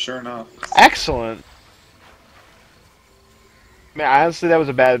 Oh, sure enough. Excellent. Man, honestly, that was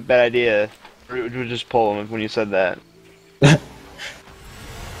a bad idea. We would just pull him when you said that.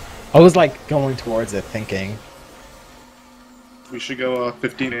 I was like going towards it thinking. We should go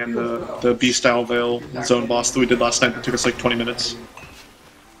 15 and the B-style Veil zone boss that we did last time. It took us like 20 minutes.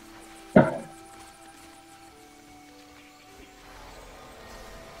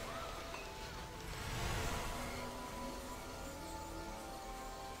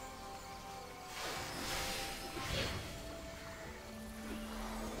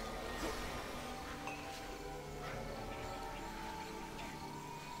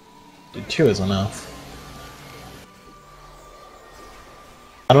 Dude, 2 is enough.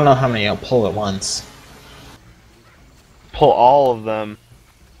 I don't know how many I'll pull at once. Pull all of them.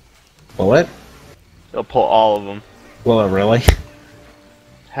 Will it? They'll pull all of them. Will it really?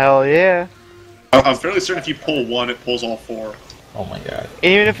 Hell yeah. I'm fairly certain if you pull one, it pulls all 4. Oh my god.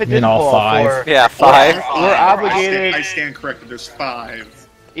 Even if it You mean didn't all pull all 5? 4, Yeah, 5. we're obligated. I stand corrected. There's 5.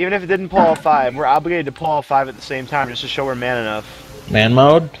 Even if it didn't pull all 5, we're obligated to pull all 5 at the same time just to show we're man enough. Man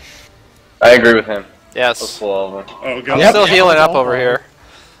mode? I agree with him. Let's Yes. pull all of them. Oh, go. I'm Yep. still healing up over here.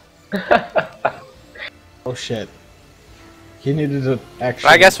 Oh shit. He needed to actually.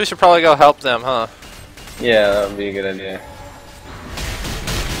 I guess we should probably go help them, huh? Yeah, that would be a good idea.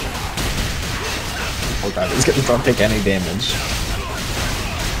 Oh god, these guys don't take any damage.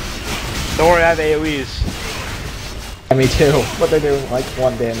 Don't worry, I have AoEs. Yeah, me too. But they're doing like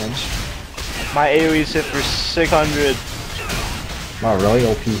 1 damage. My AoEs hit for 600. Wow, really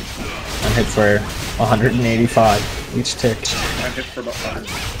OP. I'm hit for 185 each tick. I hit for about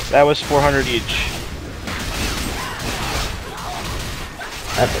 5. That was 400 each.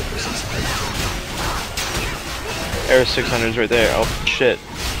 That hit for 600. There's 600s right there. Oh shit.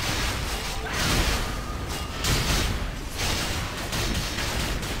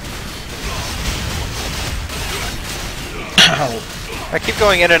 Ow. I keep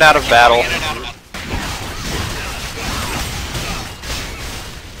going in and out of battle.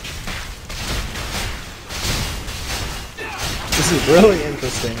 This is really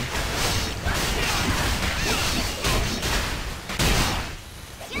interesting.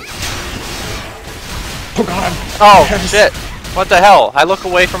 Oh god! Oh, Yes. shit. What the hell? I look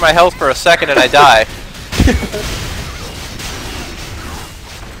away from my health for a second and I die.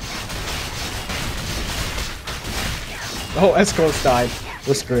 Oh, Escos died.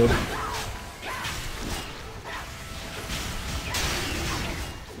 We're screwed.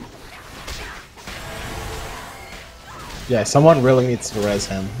 Yeah, someone really needs to res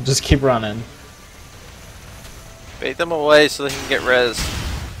him. Just keep running. Bait them away so they can get res.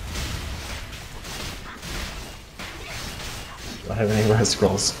 Do I have any res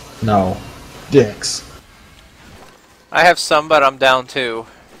scrolls? No. Dicks. I have some, but I'm down 2.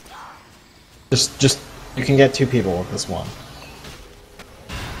 Just, you can get 2 people with this one.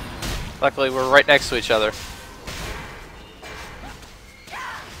 Luckily, we're right next to each other.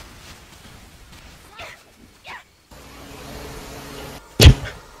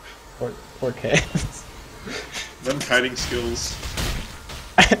 Poor Chaos. Them kiting skills.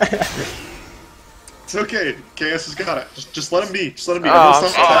 It's okay. KS has got it. Just let him be. Just let him be. Oh, Everyone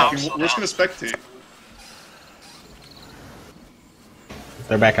stop attacking. We're just gonna spectate.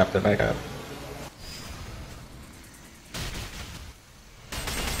 They're back up, they're back up.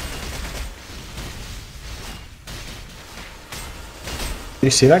 Did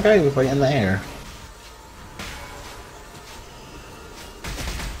you see that guy? He was like in the air.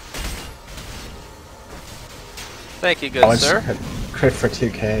 Thank you, good Oh, I just sir. hit crit for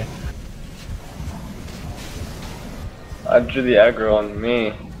 2k. I drew the aggro on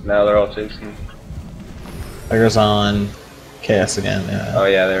me. Now they're all chasing. Figures on KS again, yeah. Oh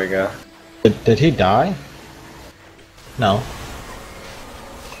yeah, there we go. Did he die? No.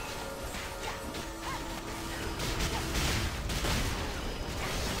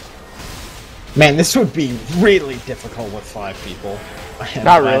 Man, this would be really difficult with 5 people.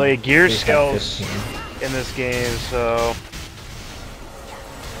 Not really. Gear Please have skills 15. in this game, so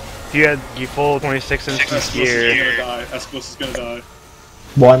if you had your full 26 instance Escos is gear. gonna die. Escos is gonna die.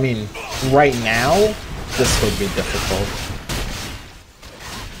 Well, I mean, right now, this would be difficult.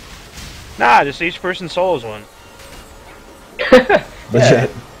 Nah, just each person solos one.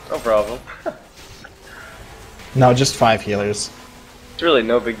 Legit. No problem. No, just 5 healers. It's really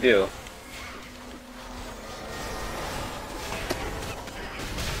no big deal.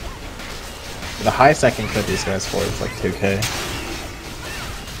 The highest I can crit these guys for is like 2k.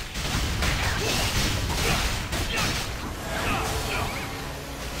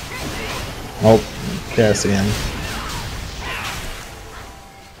 Oh, KS again.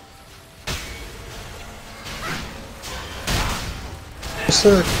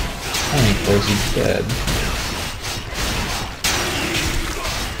 Sir, tank, or is he dead?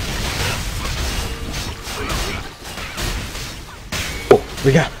 Oh,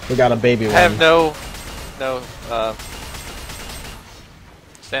 we got a baby one. I have no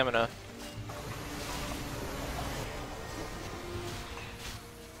stamina.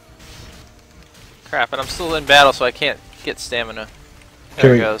 Crap, and I'm still in battle, so I can't get stamina.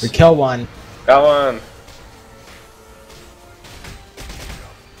 There it goes. We kill one. Got one.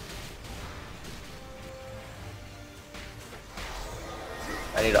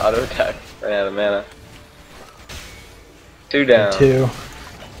 I need auto attack. Ran out of mana. 2 down. 2.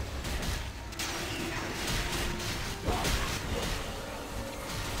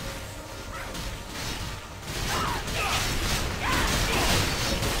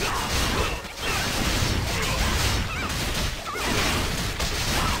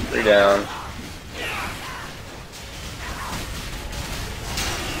 Three down.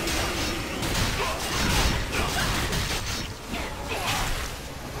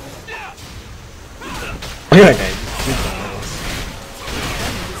 Okay, okay.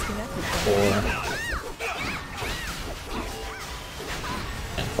 4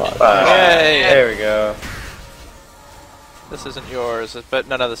 and 5. Yay! There we go. This isn't yours, but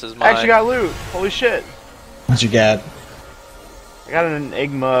none of this is I mine. actually got loot. Holy shit. What'd you get? I got an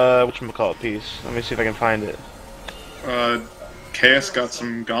Enigma, whatchamacallit piece. Let me see if I can find it. KS got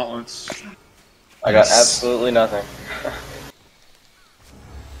some gauntlets. I got absolutely nothing.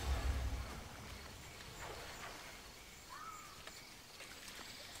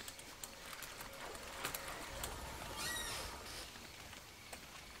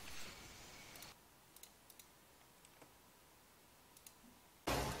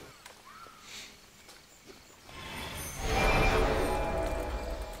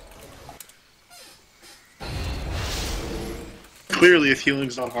 Clearly, if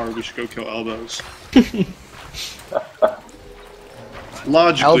healing's not hard, we should go kill elbows.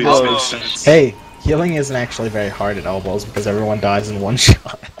 Logically, this makes sense. Hey, healing isn't actually very hard at elbows because everyone dies in one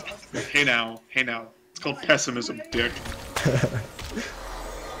shot. Hey now. It's called pessimism, dick.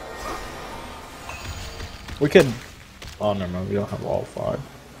 We could. Oh, never mind. We don't have all 5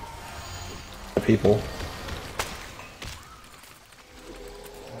 people.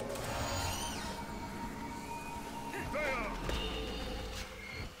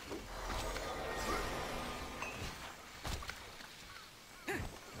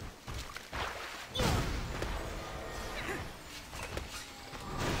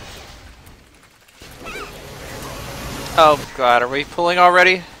 Oh god, are we pulling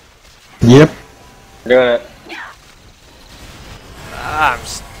already? Yep. Doing it. Ah, I'm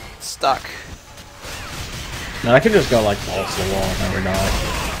stuck. Man, I could just go like balls to the wall and never die.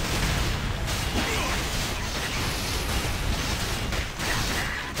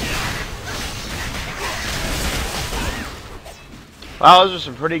 Wow, those are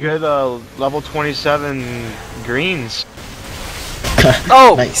some pretty good level 27 greens.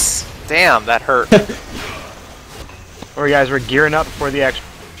 Oh! Nice. Damn, that hurt. Or guys, we're gearing up for the actual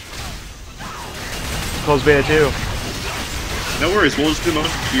closed beta 2. No worries, we'll just do the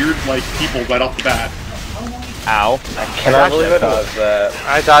most geared, like, people right off the bat. Ow. I cannot believe I dodged that.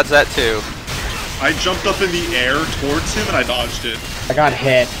 I dodged that too. I jumped up in the air towards him and I dodged it. I got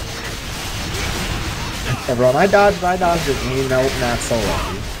hit. Everyone, I dodged it. Me, nope, not so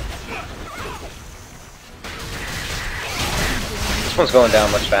lucky. This one's going down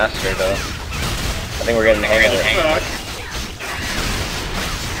much faster, though. I think we're getting the hang of it.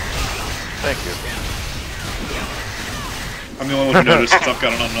 Thank you. I'm the only one who noticed since I've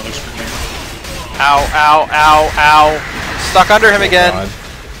got it on another screen. Ow, ow, ow, ow. Stuck under him again. God.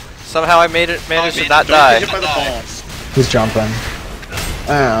 Somehow I managed to not Don't die. get hit by the balls. Who's jumping?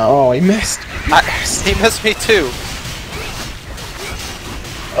 Oh, he missed. He missed me too.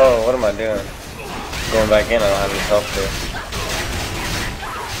 Oh, what am I doing? Going back in, I don't have any health there.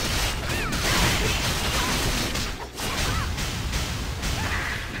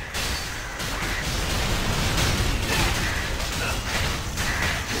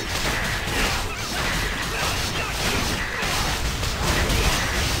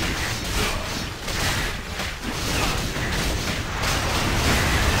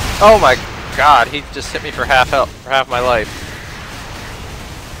 Oh my god, he just hit me for half health, for half my life.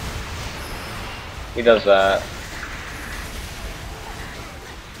 He does that.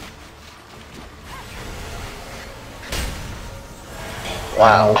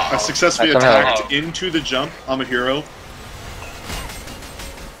 Wow. I successfully attacked into the jump. I'm a hero.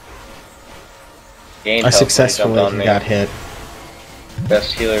 Gained I health when he jumped successfully on me. got hit.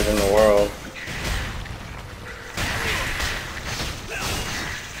 Best healers in the world.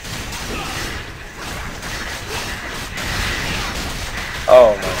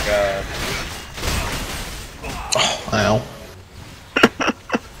 Oh my god. Ow.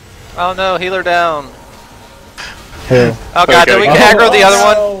 Oh no, healer down. Who? Oh god, did we aggro the other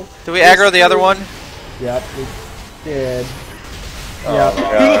one? Oh, Did we aggro the other one? Yep, we did. Oh Yep. my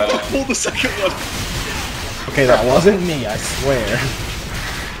Who god. the fuck pulled the second one? Okay, that wasn't me, I swear.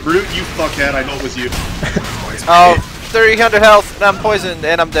 Brute, you fuckhead, I know it was you. Oh, 300 health, and I'm poisoned,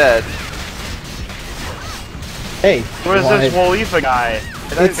 and I'm dead. Hey, Where's this Wolifa guy?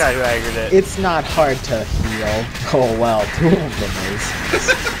 That It's- guy who aggroed it. it's not hard to heal. Oh well, 2 of them is.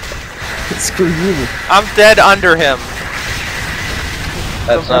 Screw you. I'm dead under him.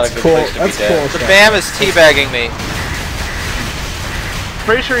 That's not a good cool. place to That's be cool. dead. The BAM is teabagging me.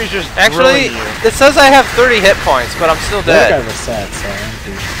 Pretty sure he's just Actually, drilling you. it says I have 30 hit points, but I'm still The other guy dead. was sad, so I'm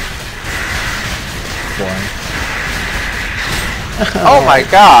boring. Oh my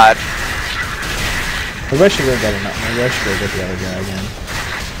god. Maybe I should go get maybe I should go get the other guy again.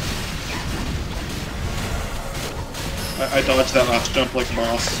 I dodged that last jump like a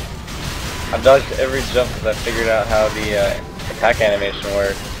boss. I dodged every jump because I figured out how the attack animation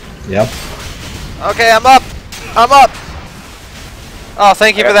worked. Yep. Okay, I'm up! I'm up! Oh,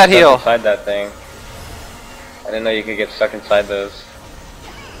 thank you for that heal. Inside that thing. I didn't know you could get stuck inside those.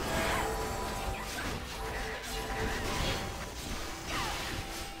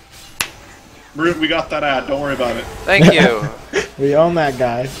 Root, we got that ad. Don't worry about it. Thank you. We own that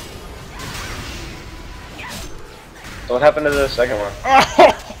guy. So what happened to the second one?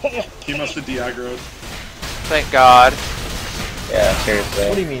 He must have de-aggroed. Thank God. Yeah, What do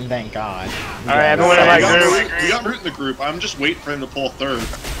seriously. you mean, thank God? Alright, everyone in my We got group. Root- we got Root in the group. I'm just waiting for him to pull third.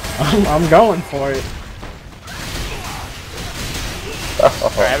 I'm going for it.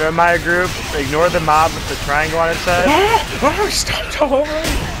 Alright, everyone in my group. Ignore the mob with the triangle on its head. Oh, stop all over me.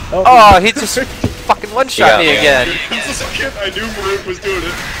 Oh, he just fucking one-shot me again. This is a kid. I knew Root was doing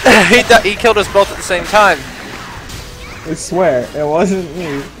it. He killed us both at the same time. I swear, it wasn't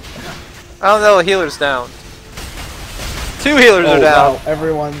me. Oh no, the healer's down. 2 healers are down. Wow,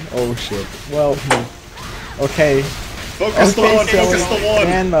 everyone. Oh shit. Well, okay. Focus the one. Focus the one.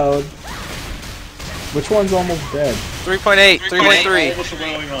 Man mode. Which one's almost dead? 3.8, 3.3. Almost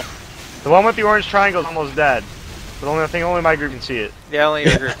rolling on. The one with the orange triangle is almost dead. But only my group can see it. Yeah, only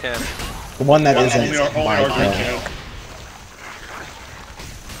your group can. The one that Only isn't our my group kill. can.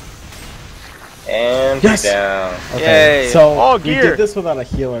 And Yes! down. Okay, Yay. so Oh, we gear. did this without a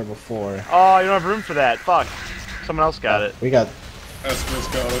healer before. Oh, you don't have room for that. Fuck. Someone else got it. We got. Esmer's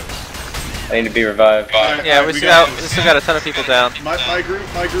got it. I need to be revived. Yeah, we still got a ton of people down. My group.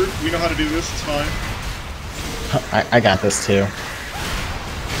 We know how to do this. It's fine. I got this too.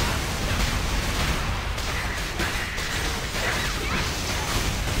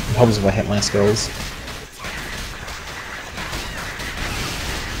 Helps if I hit my skills.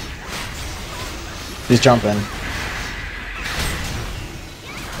 He's jumping.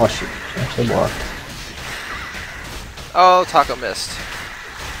 Oh shit, actually blocked. Oh, Taco missed.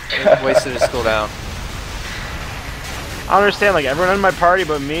 He wasted his cooldown. I don't understand, like, everyone in my party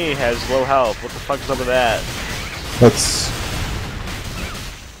but me has low health. What the fuck is up with that? Let's.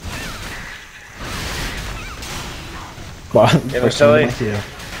 Well, Yeah, first Tilly. time with you.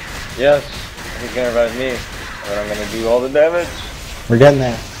 Yes, he's gonna revive me. And I'm gonna do all the damage. We're getting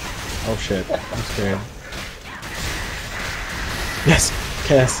there. Oh shit, I'm scared. Yes,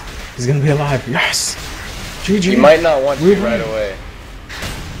 Cass, he's gonna be alive. Yes. GG. You might not want to We win. right away.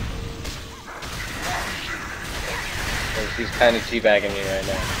 'Cause he's kind of teabagging me right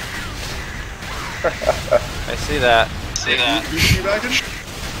now. I see that. Who's teabagging?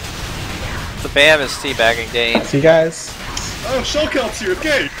 The BAM is teabagging Dane. See you guys. Oh, Shell Kelp's here.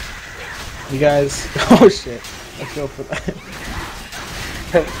 Okay. You guys. Oh shit. I feel for that.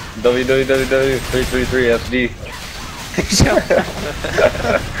 www.333sd.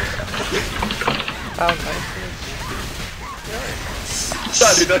 Oh, nice.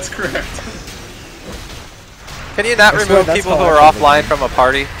 Yeah, dude, that's correct. Can you not I swear remove that's people how who I are feel offline from a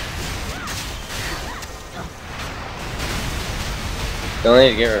party? You only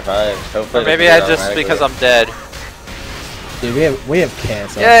need to get revived. Hopefully Or maybe it'll I do it just because I'm automatically. dead. Dude, we have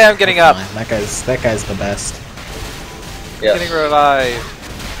Cass. Yeah, I'm getting up. That guy's the best. Yes. Getting revived.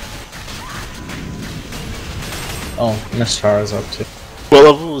 Oh, Miss Chara's up too. What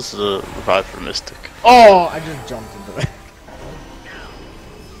level was the revive for Mystic? Oh, I just jumped into it.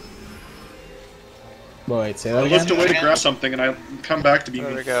 Wait, say that I lift again. away to grab something and I come back to be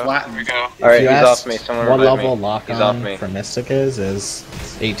There we go. flattened. Alright, If you he's asked off me. Someone what revive level me. lock He's off on me. for Mystic is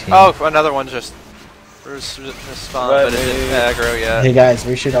 18. Oh, another one just spawned, but it didn't aggro yet. Hey guys,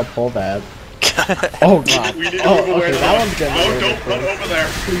 we should uppull that. Oh god. We need to Oh, move away okay, from that it. one's getting No, rid of don't it. run over there.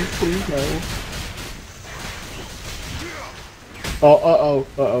 Please, no. Oh,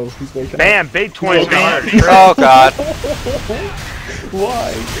 he's waking up. Bam! Big 20's Oh, gone. God. Oh god.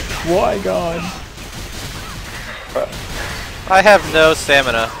 Why, God? I have no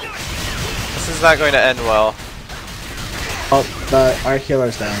stamina. This is not going to end well. Oh, our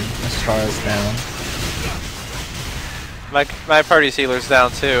healer's down. Miss Chara's down. My party's healer's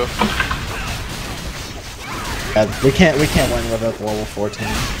down too. God, we can't win without the level 14. I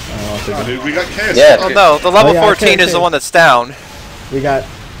don't know what to Oh, do. dude, we got chaos. Yeah. Well, no, the level Oh, yeah, 14 okay, is the okay. one that's down. We got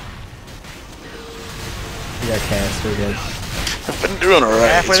Cass, we're good. I've been doing alright.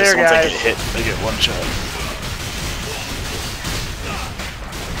 Halfway It's just there, once I guys. get hit, I get one shot.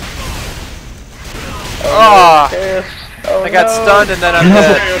 Oh, Yes. Oh, I got no. stunned and then I'm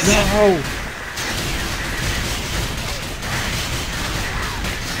dead. Chaos. No!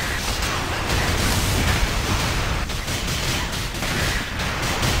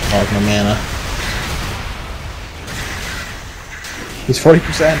 Oh, no mana. He's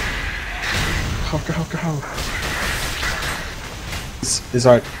 40%. Go, go, go. Is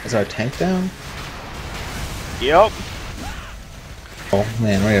our tank down? Yep. Oh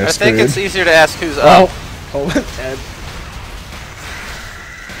man, we are I screwed. think it's easier to ask who's up. Oh, Ed.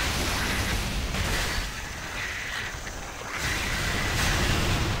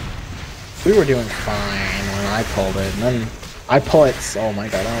 We were doing fine when I pulled it, and then I pull it. Oh my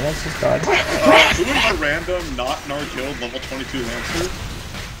god, I almost just died. Who is the random, not in our guild, level 22 Lancer?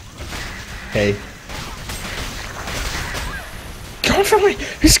 Hey. Going for me!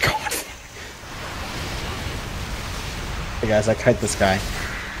 He's going for me! Hey guys, I kite this guy.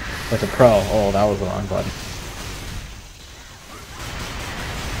 Like a pro. Oh, that was the wrong button.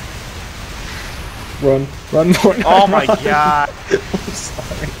 Run, run more. Oh my god. I'm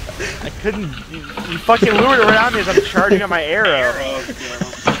sorry. I couldn't. You fucking lured around me as I'm charging up my arrow.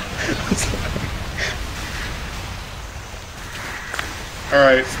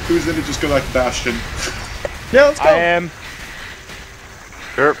 Alright, who's in to just go back to Bastion? Yeah, let's go. I am.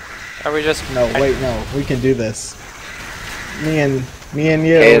 Sure. Are we just... No, wait, no. We can do this. Me and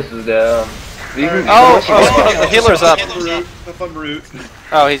you. Case is down. You can- Oh, the healer's up. Have fun, Root.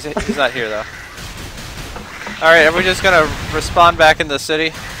 Oh, he's not here though. Alright, are we just gonna respawn back in the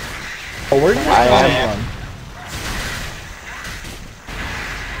city? Oh, where did this come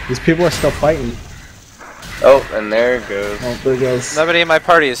from? These people are still fighting. Oh, and there it goes. Oh, there goes. Nobody in my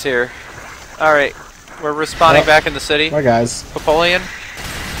party is here. Alright, we're respawning back in the city. Bye, guys. Napoleon?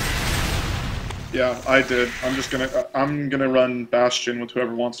 Yeah, I did. I'm gonna run Bastion with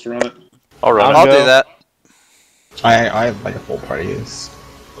whoever wants to run it. I'll run. I'll do that. I have like a full party. Is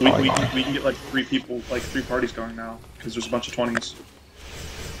We can get like 3 people, like 3 parties going now, because there's a bunch of 20s.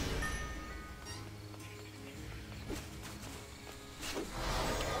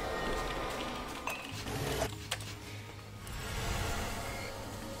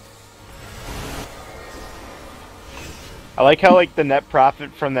 I like how like the net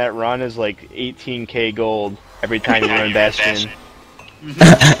profit from that run is like 18k gold every time you run Bastion.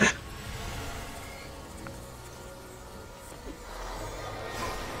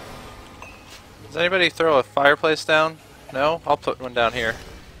 Does anybody throw a fireplace down? No? I'll put one down here.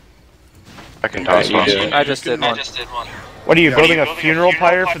 I can toss you one. do. I just did one. What are you building a funeral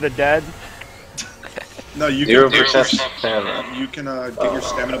pyre for the dead? No, you 0% can, stamina. you can get your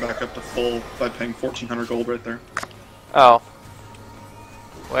stamina back up to full by paying 1,400 gold right there. Oh.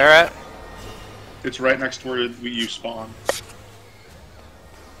 Where at? It's right next to where you spawn.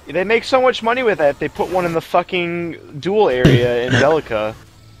 They make so much money with that. They put one in the fucking duel area in Delica.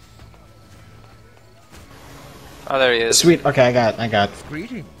 Oh, there he is. sweet. Okay, I got.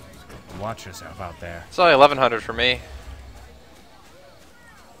 Greetings. Watch yourself out there. It's only 1100 for me.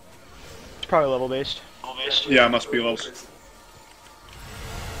 It's probably level based. Yeah, it must be levels.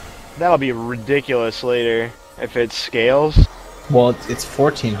 That'll be ridiculous later if it scales. Well, it's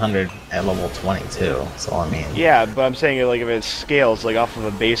 1,400 at level 22. So I mean. Yeah, but I'm saying like if it scales like off of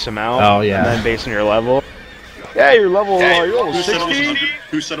a base amount. Oh, yeah. And then based on your level. Yeah, you're level. You're level Who said it was 60. 100?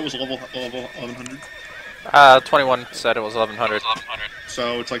 Who said it was level 1100? 21 said it was 1100.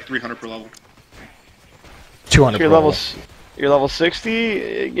 So it's like 300 per level. 200 You're per level. You're level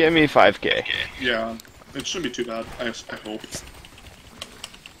 60. Give me 5k. Yeah, it shouldn't be too bad. I hope.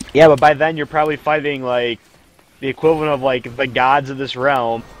 Yeah, but by then you're probably fighting like the equivalent of like the gods of this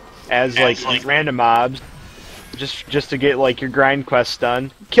realm as like random mobs, just to get like your grind quests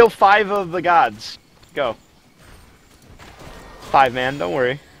done. Kill 5 of the gods. Go. 5, man. Don't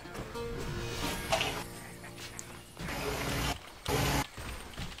worry.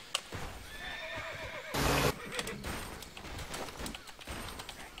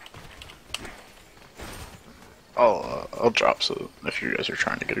 I'll drop so if you guys are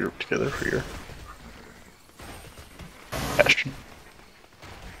trying to get a group together for your Bastion.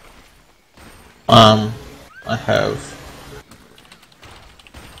 I have.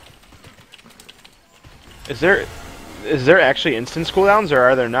 Is there actually instance cooldowns or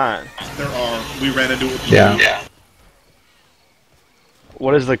are there not? There are. We ran into it with Yeah.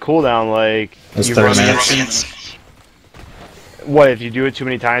 What is the cooldown like? It's You 30 run minutes. instance- What if you do it too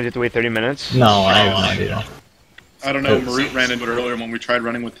many times? You have to wait 30 minutes. No, I have no idea. I don't know. Marut ran into it earlier when we tried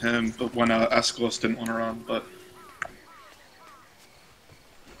running with him, but when Aeschylus didn't want to run. But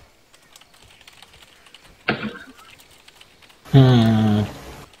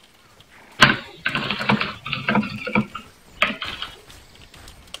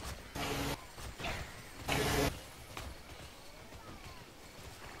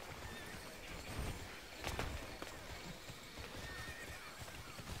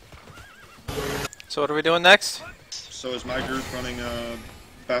So what are we doing next? So is my group running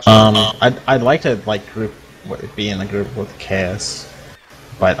Bastion? I'd like to be in a group with Chaos,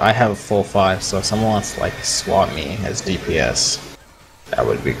 but I have a full 5, so if someone wants to swap me as DPS, that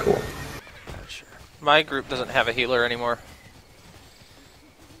would be cool. Sure. My group doesn't have a healer anymore.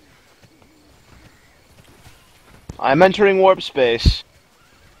 I'm entering warp space.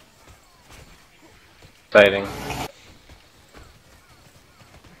 Exciting.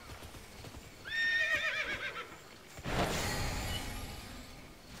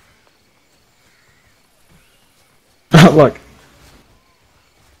 Look.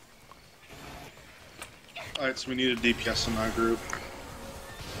 Alright, so we need a DPS in my group.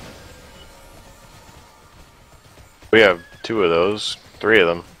 We have 2 of those, 3 of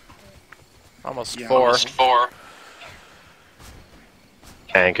them. Almost Yeah, 4. almost 4.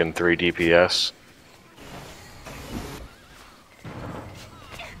 Tank and 3 DPS.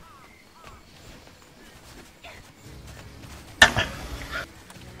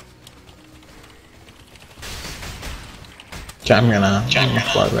 Okay, I'm gonna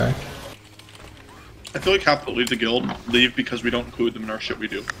fly back. I feel like half that leave the guild leave because we don't include them in our shit we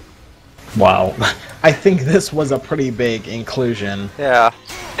do. Wow. I think this was a pretty big inclusion. Yeah.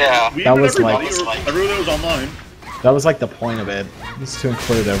 We That did was everybody, like- everyone that was online. That was the point of it, is to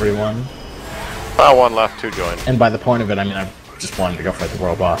include everyone. One left to join. And by the point of it, I mean I just wanted to go fight the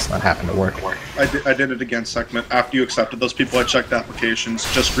world boss, and that happened to work. I did it again, Segment. After you accepted those people, I checked applications,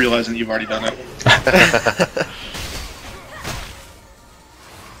 just realizing you've already done it.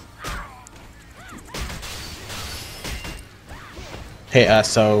 Hey,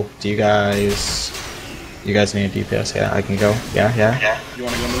 so do you guys need a DPS? Yeah, I can go. Yeah. You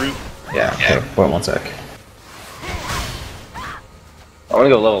want to go on the route? Yeah. Okay. Wait 1 sec. I want to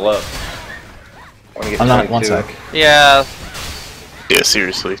go level up. I want to get I'm not 22. 1 sec. Yeah. Yeah,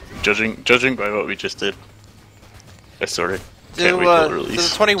 seriously. Judging by what we just did, I sort of can't wait till Do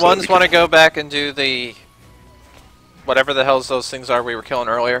release. the 21s want to go back and do the whatever the hell's those things are we were killing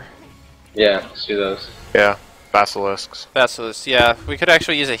earlier? Yeah, let's do those. Yeah, basilisks. Basilisk, yeah. We could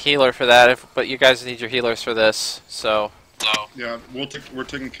actually use a healer for that, but you guys need your healers for this, so. Yeah, we're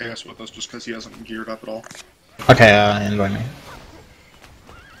taking Chaos with us just because he hasn't geared up at all. Okay, invite me.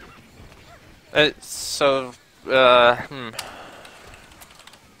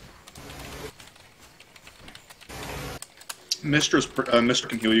 Mister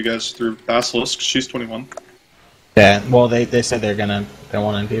can heal you guys through Basilisk. She's 21. Yeah, well, they said they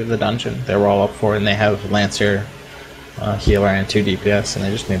want to do the dungeon. They were all up for it, and they have Lancer, healer, and 2 DPS, and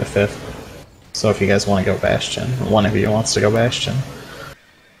they just need a 5th. So if you guys want to go Bastion, one of you wants to go Bastion,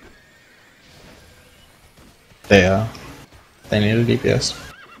 they need a DPS.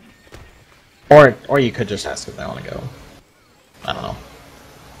 Or you could just ask if they want to go. I don't know.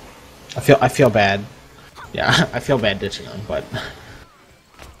 I feel bad. Yeah, I feel bad ditching them, but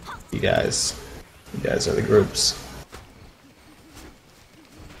you guys are the groups.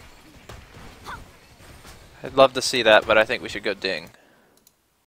 I'd love to see that, but I think we should go Ding.